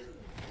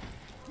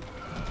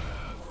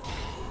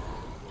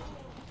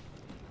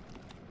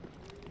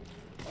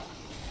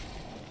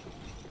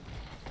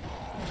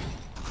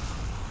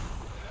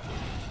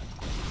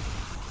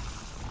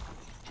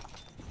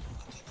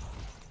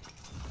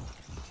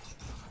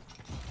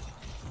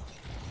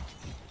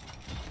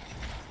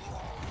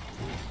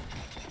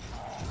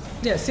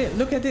 Yeah, see,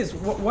 look at this.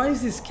 Why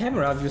is this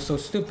camera view so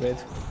stupid?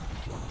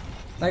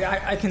 Like,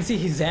 I can see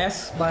his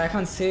ass, but I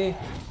can't see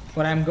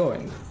where I'm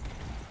going.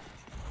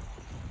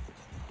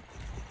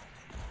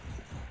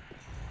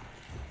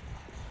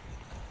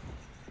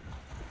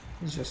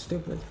 It's just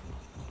stupid.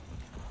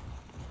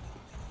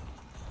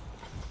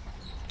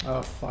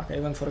 Oh fuck, I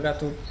even forgot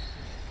to...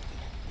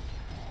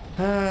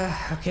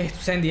 okay,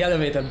 to send the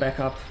elevator back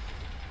up.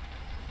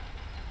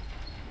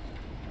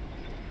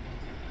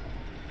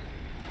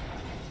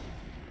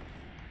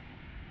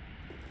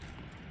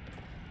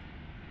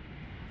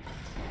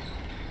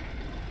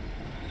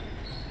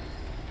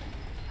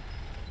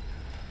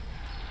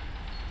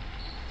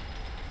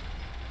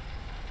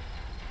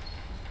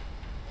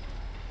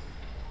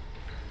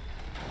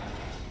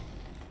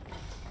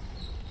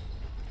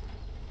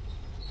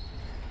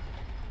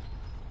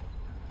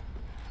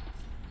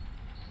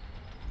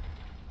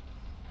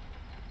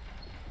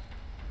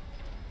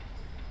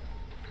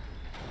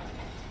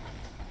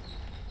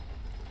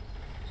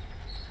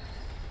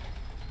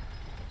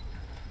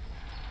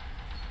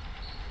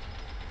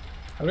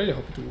 I really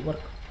hope it will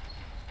work.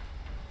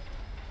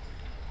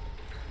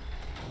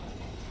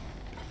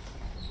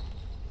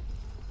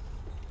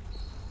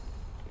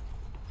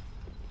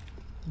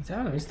 I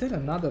don't know, is there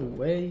another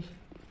way?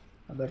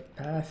 Another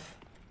path?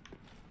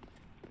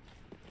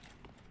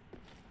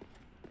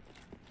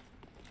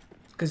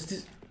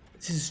 Because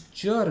this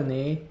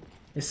journey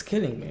is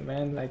killing me,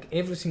 man. Like,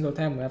 every single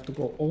time we have to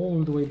go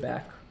all the way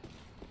back.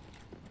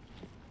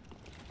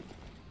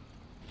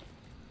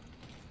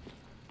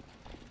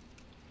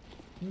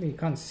 Maybe he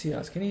can't see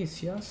us. Can he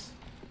see us?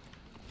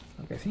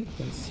 Okay, I think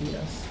he can see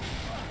us.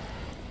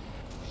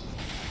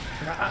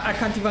 I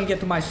can't even get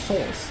to my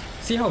souls.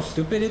 See how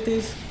stupid it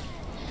is?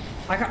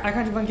 I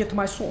can't even get to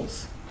my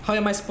souls. How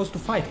am I supposed to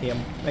fight him?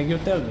 Like, you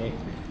tell me.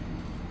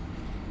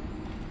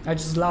 I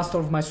just lost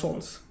all of my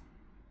souls.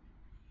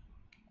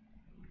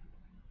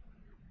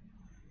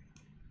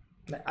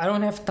 Like, I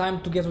don't have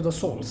time to get to the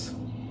souls.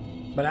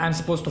 But I'm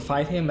supposed to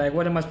fight him? Like,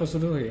 what am I supposed to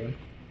do here?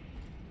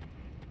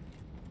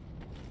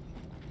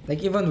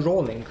 Like, even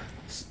rolling.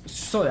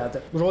 So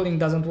that rolling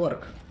doesn't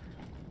work.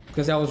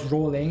 Because I was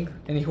rolling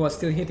and he was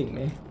still hitting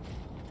me.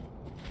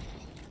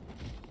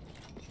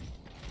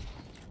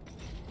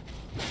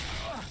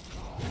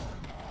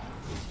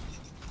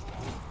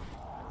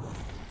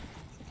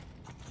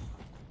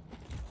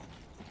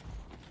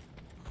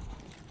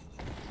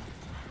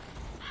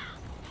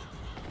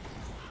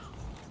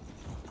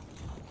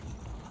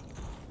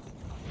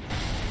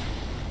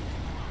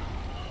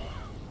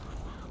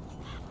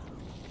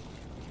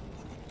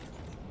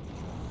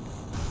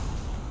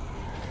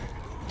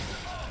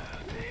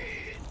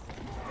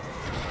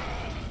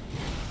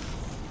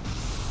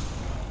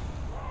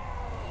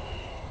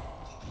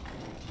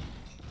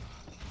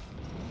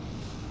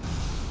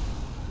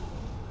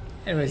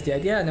 Anyways, the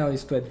idea now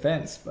is to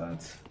advance,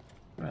 but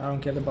I don't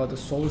care about the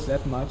souls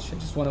that much. I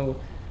just want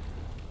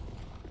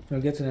to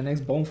get to the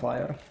next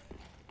bonfire.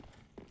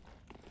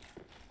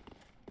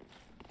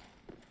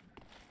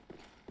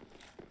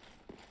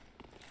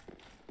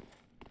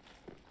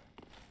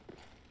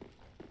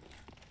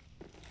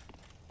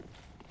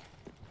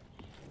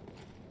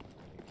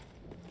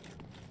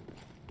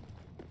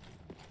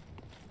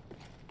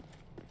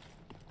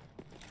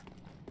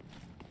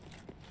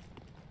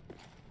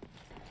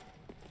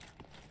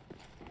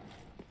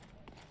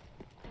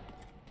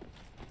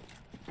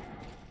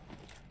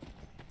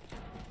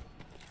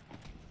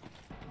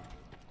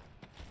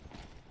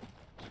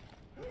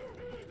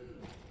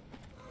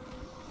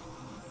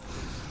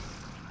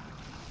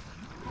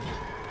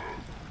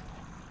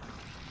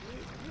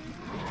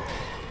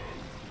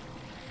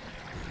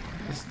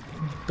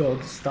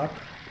 Dog stuck.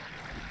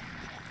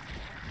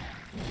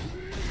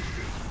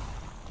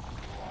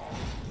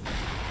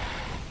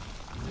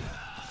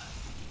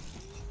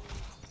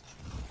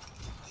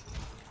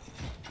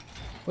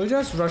 We'll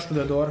just rush to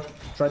the door,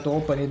 try to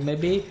open it.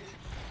 Maybe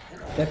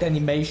that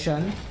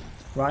animation,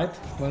 right?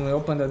 When we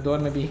open the door,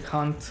 maybe he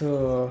can't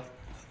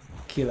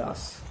kill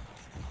us.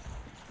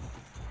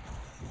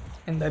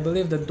 And I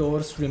believe the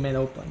doors remain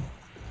open.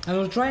 And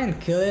we'll try and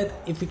kill it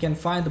if we can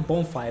find the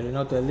bonfire, you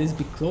know, to at least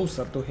be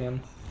closer to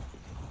him.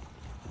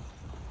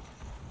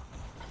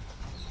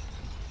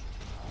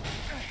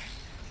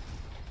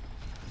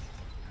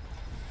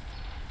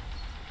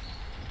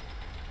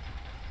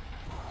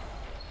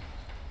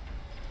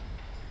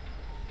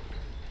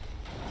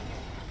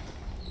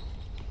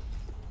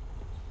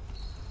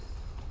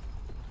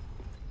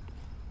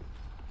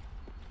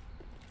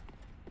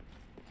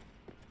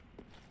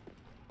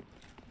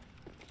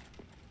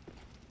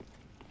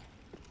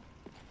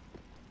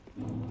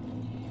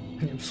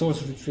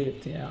 Souls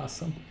retrieved, yeah,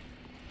 awesome.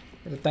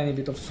 Get a tiny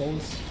bit of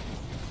souls.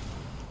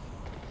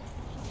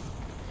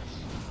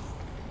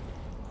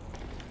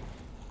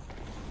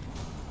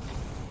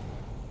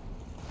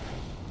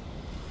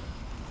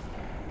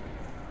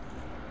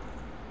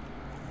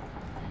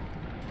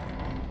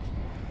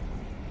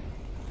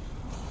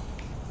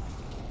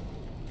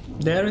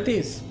 There it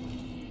is.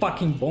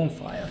 Fucking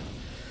bonfire.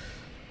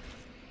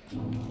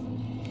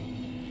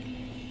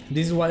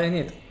 This is what I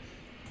need.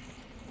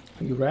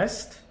 You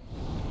rest.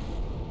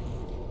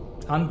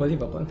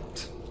 Unbelievable.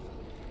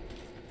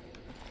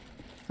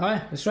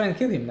 Alright, let's try and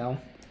kill him now.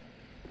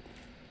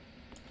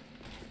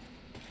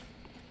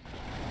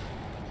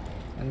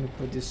 And we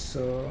put this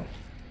you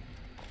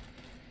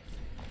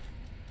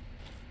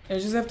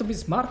just have to be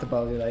smart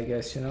about it, I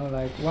guess, you know,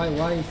 like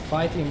why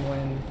fight him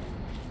when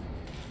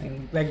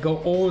and like go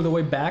all the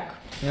way back,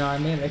 you know what I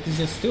mean? Like, it's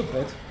just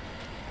stupid.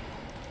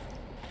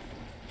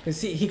 Cause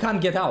see, he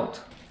can't get out,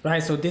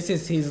 right? So this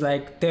is his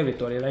like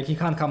territory, like he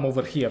can't come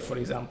over here, for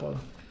example.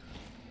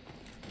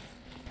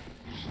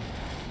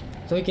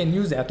 So we can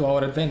use that to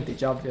our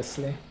advantage,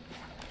 obviously.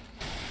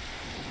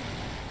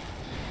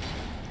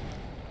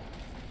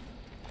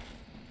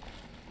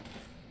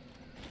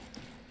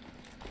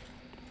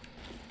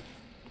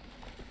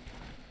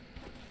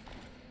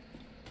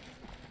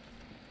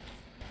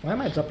 Why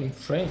am I dropping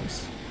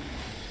frames?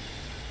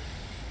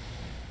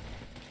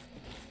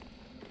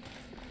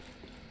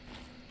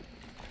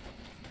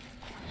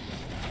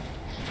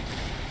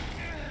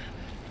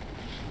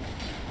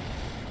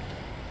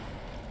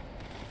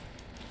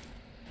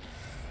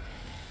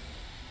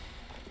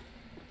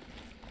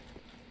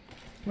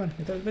 Come on,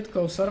 get a bit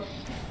closer.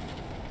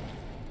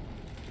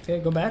 Okay,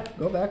 go back,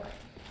 go back.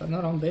 Turn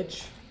around,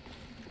 bitch.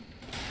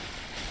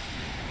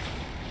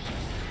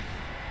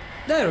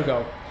 There we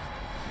go.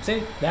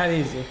 See, that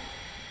easy.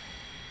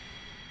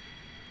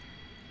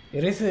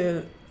 It is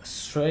a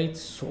straight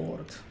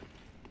sword.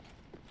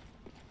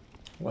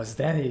 Was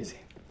that easy?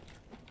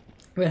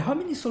 Wait, how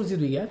many swords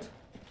did we get?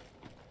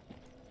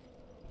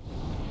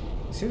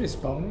 Is he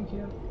respawning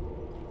here?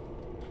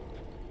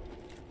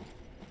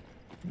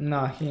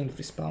 Nah, he ain't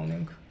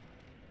respawning.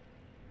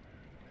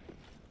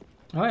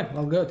 Alright,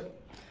 well, good.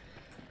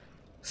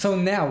 So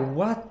now,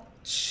 what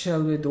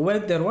shall we do?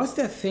 Well, there was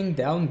that thing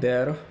down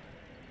there.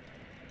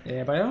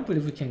 Yeah, but I don't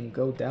believe we can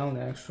go down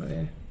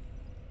actually.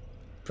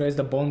 Press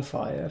the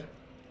bonfire.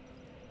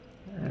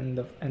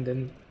 And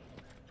then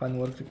fun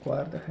work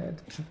required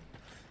ahead.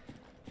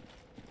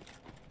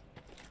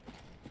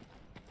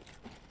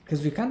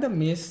 Because we kinda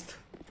missed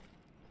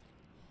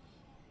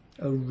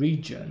a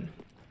region.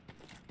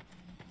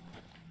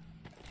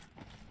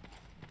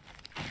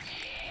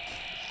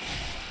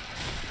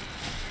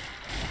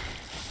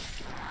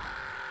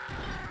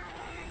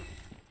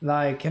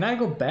 Like, can I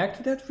go back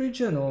to that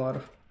region,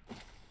 or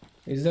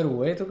is there a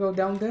way to go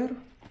down there?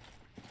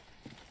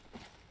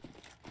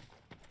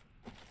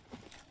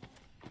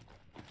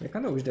 I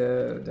kinda wish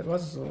there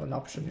was an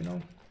option, you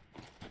know?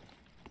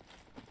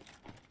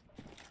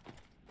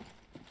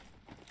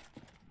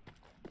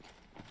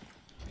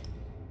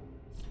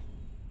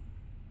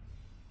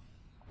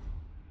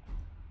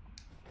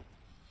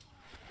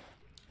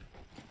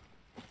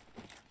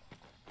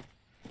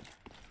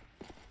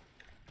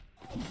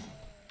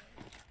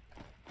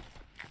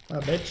 A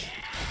bitch.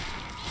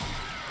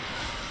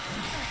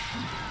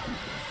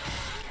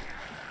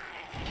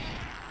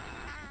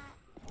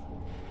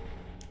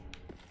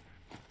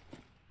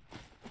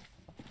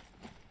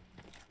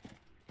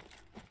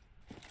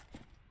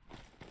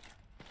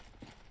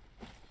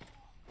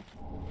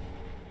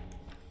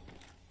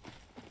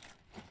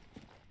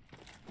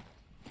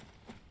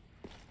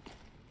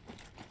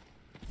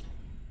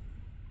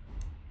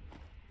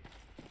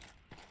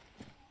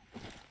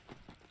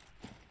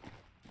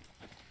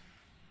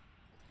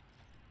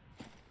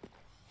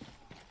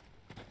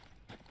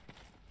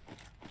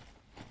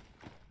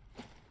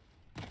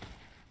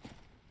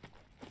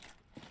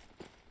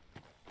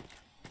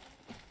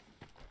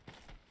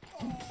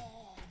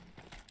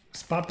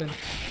 It's popping.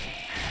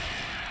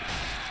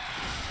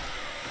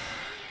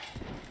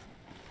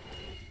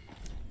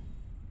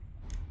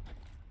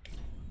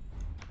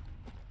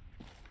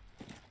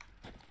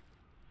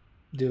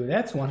 Dude,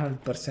 that's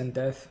 100%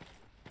 death.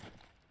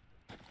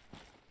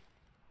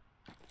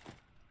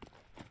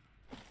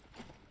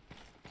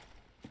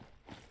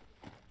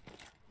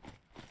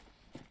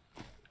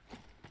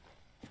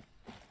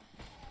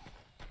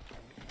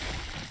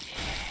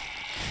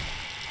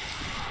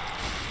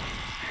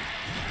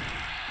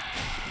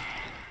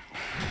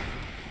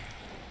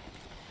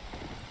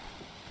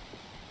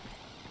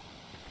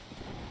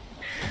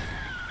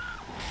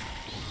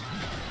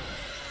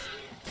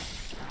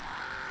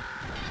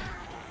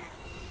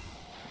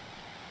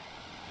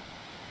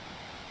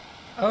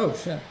 Oh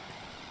shit.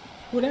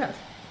 Who that?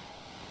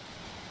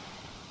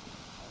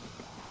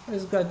 What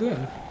is this guy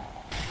doing?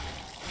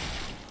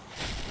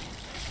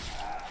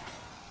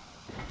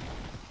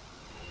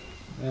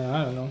 Yeah,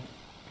 I don't know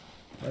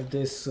what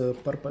this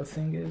purple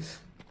thing is.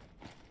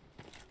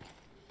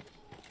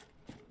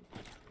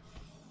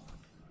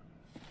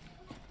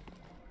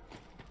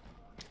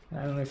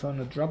 I don't know if I want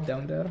to drop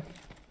down there.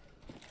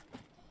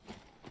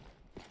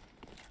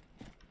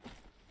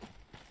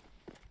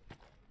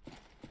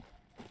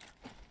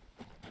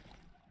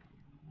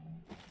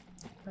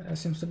 That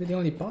seems to be the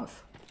only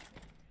path.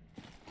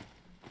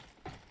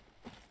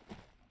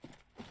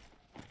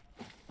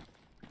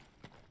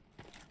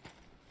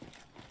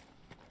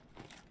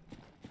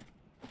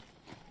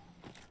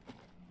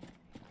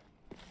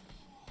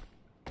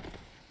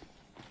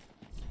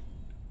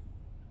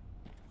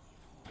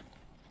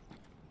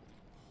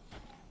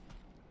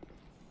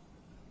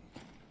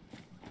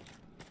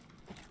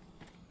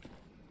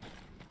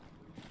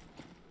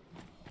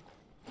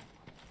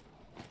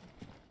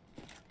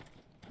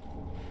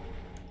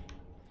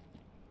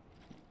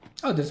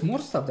 Oh, there's more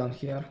stuff down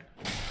here.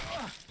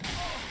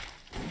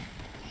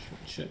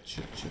 Shit.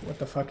 What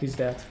the fuck is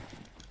that?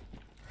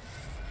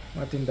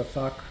 What in the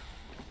fuck?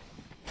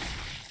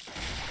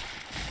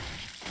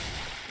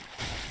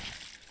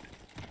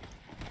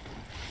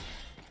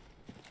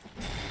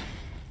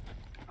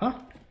 Huh?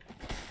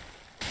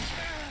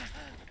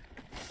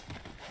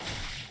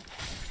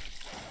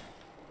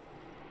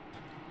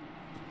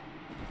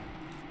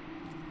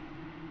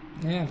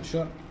 Yeah,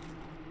 sure.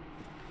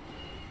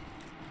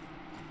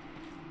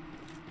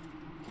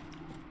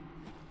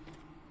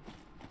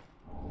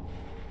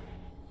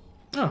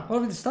 Oh, all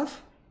of the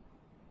stuff?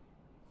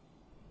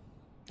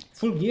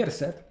 Full gear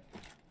set.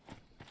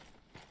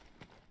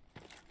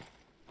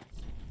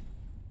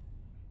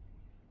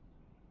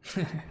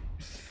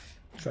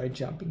 Try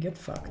jumping, get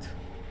fucked.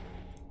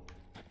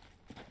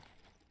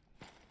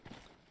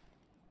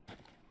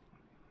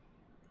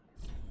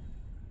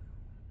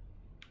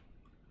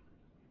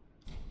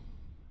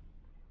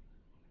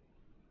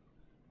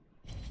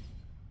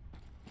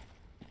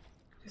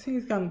 Do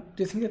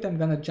you think that I'm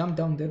gonna jump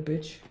down there,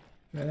 bitch?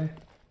 Really?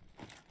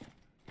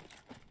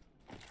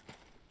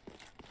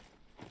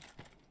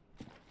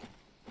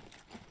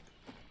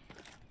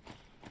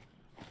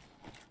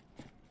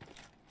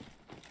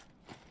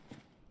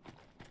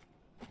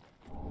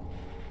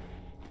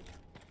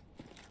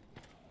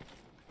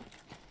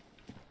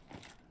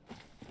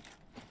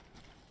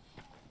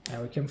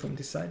 Yeah, we came from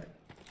this side.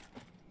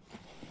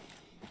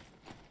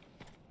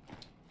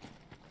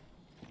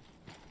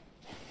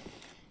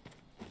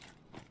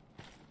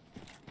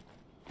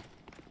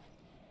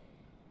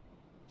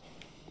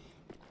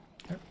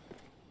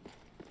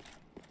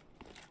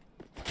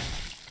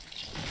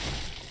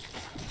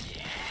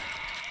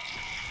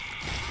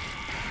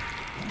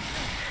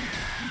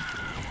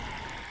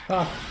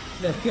 Fuck,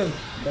 they've killed.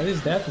 That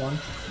is that one.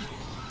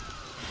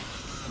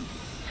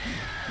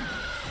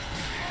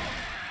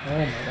 Oh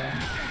my god.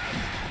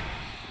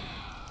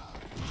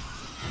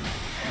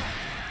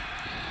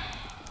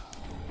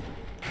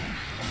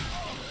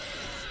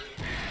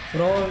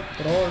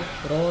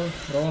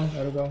 Roll.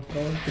 There we go.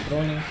 Roll. Keep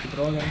rolling.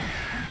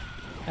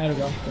 There we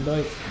go. Can do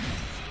it.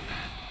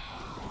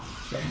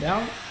 Drop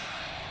down.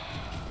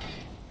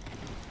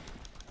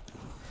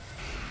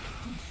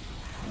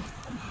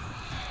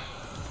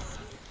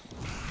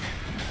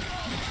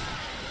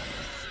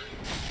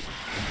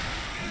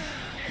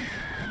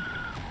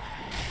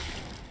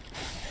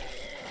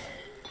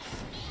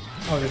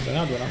 Oh, there's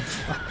another one.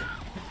 Fuck.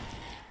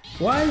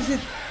 Why is it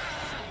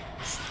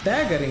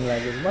staggering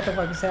like this? What the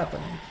fuck is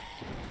happening?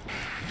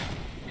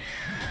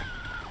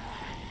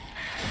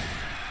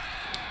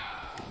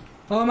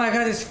 Oh my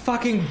god, this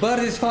fucking bird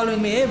is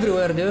following me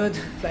everywhere, dude.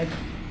 Like,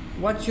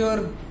 what's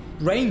your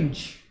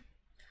range?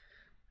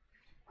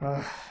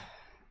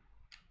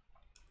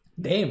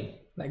 Damn,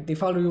 like they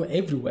follow you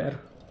everywhere.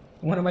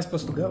 Where am I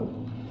supposed to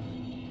go?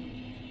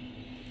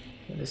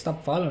 They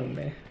stop following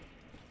me.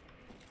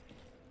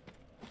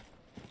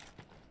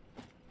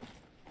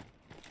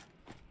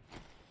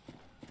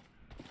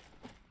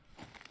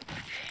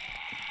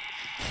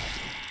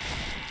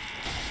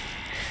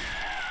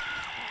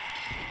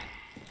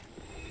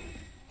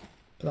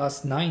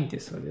 Plus 90,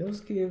 so let's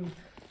give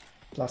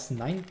plus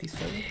 90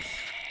 souls.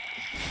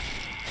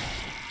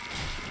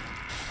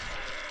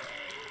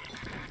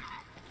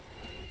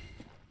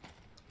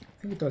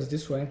 I think it was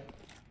this way.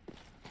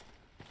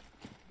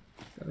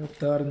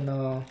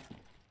 Turn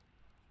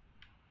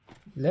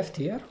left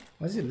here?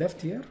 Was it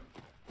left here?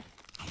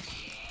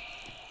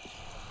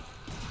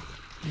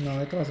 No,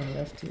 it wasn't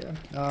left here.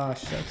 Ah,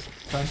 shit.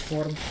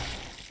 Transform.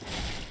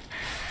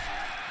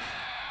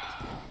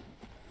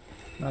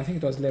 No, I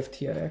think it was left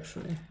here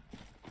actually.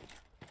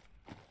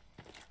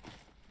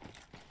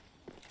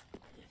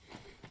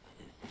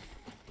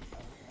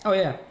 Oh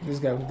yeah, this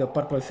guy with the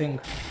purple thing.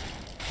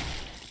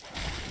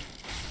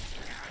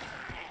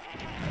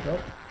 There we go.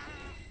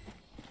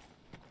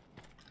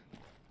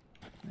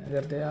 And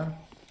there they are.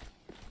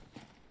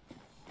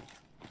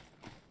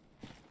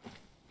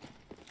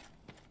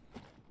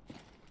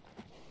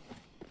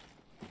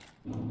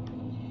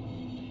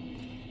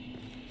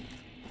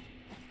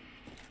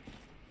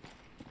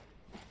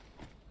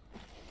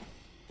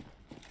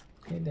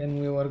 Okay, then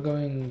we were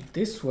going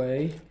this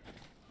way.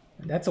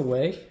 And that's a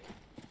way.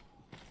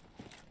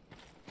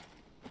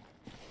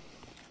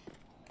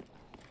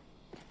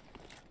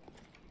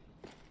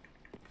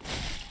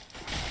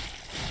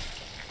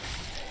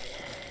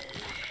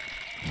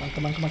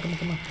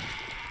 Come on.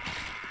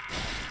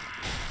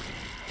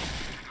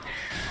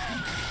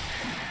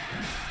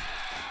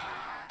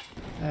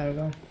 There we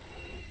go.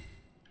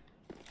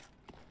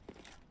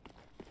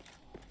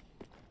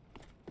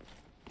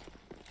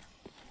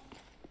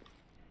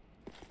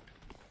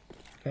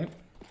 Okay.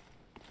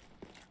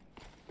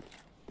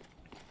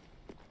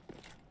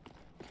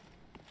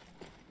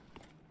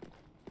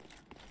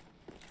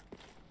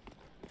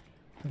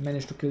 I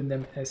managed to kill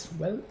them as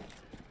well.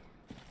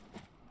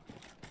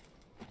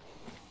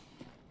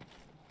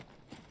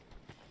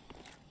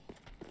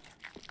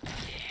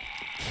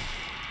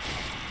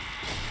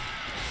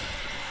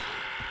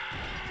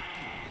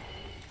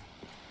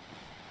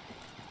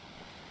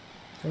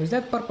 So is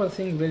that purple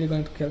thing really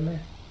going to kill me?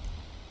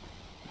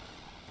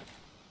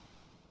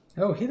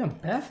 Oh, hidden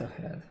path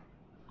ahead.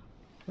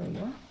 Wait,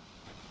 what?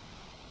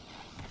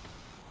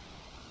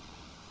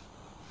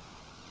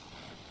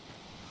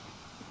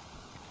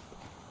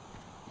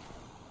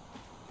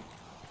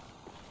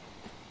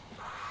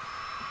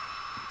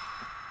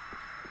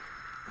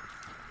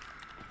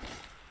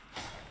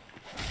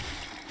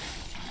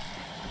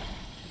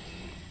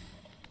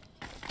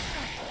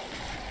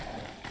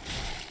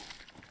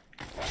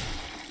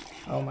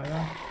 Oh my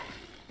god.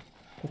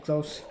 Too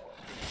close.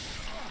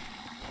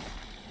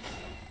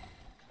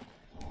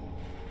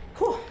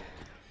 Whew.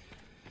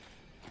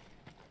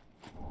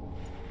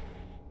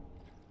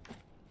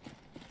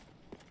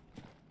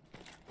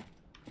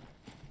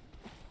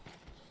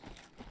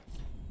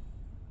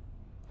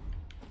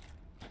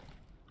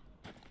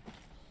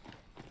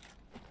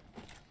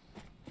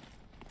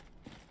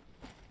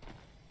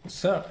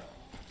 What's up?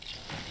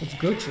 What's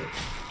Gucci?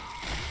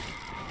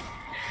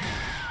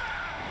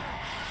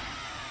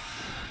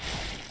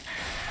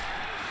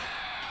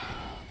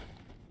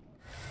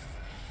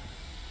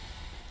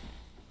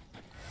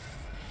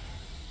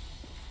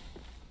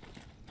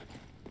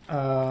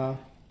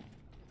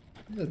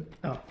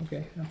 Oh,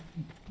 okay. No.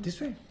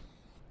 This way?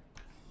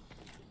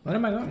 Where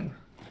am I going?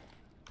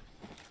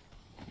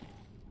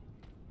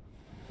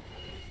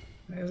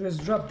 Let's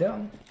drop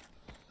down.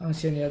 I don't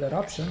see any other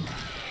option.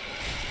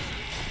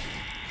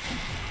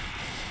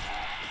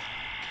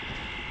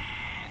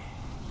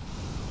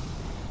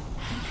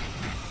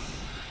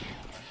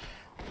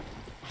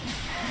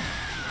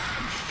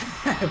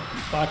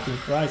 Fucking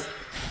Christ.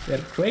 They're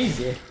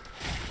crazy.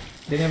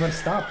 They never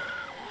stop.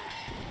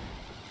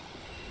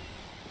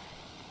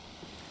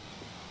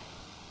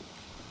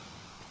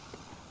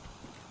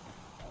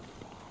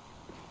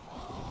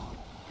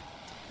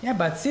 Yeah,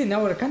 but see,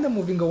 now we're kind of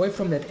moving away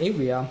from that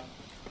area.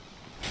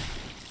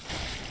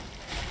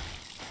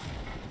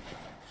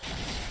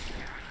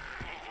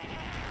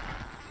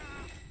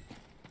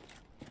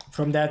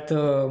 From that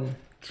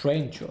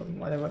trench or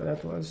whatever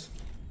that was.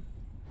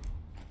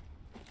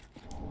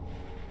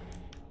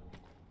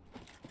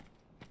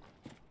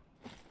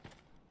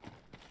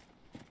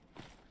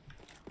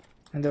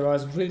 And there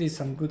was really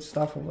some good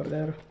stuff over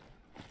there.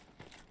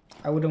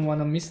 I wouldn't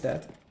want to miss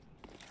that.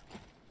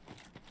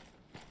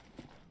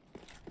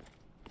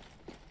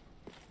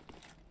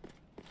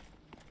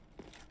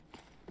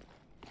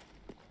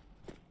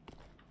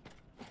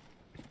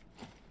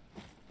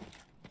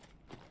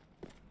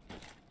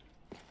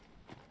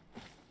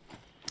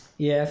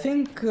 Yeah, I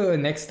think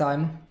next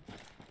time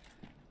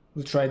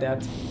we'll try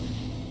that.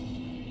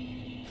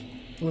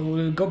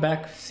 We'll go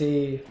back,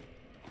 see.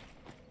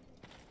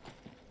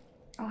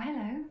 Oh,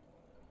 hello.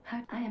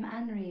 I am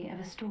Anri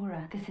of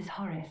Astora. This is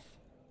Horace.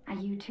 Are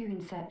you too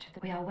in search of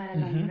the... We are well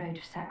along the road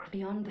of Sacra,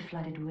 beyond the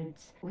flooded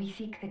woods. We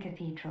seek the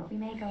cathedral. We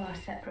may go our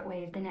separate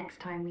ways the next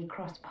time we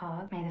cross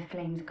paths. May the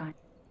flames guide.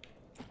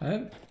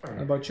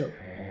 What about you?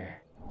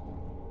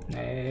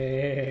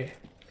 Hey.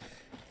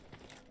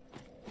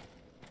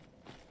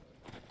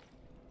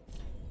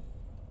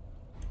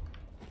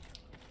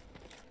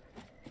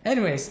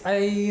 Anyways,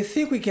 I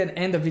think we can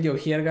end the video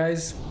here,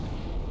 guys.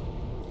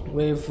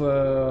 We've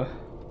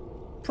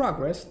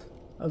progressed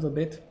a little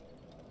bit,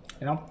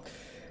 you know.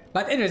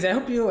 But anyways, I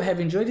hope you have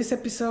enjoyed this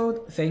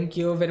episode. Thank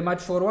you very much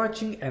for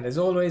watching, and as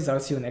always, I'll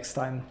see you next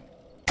time.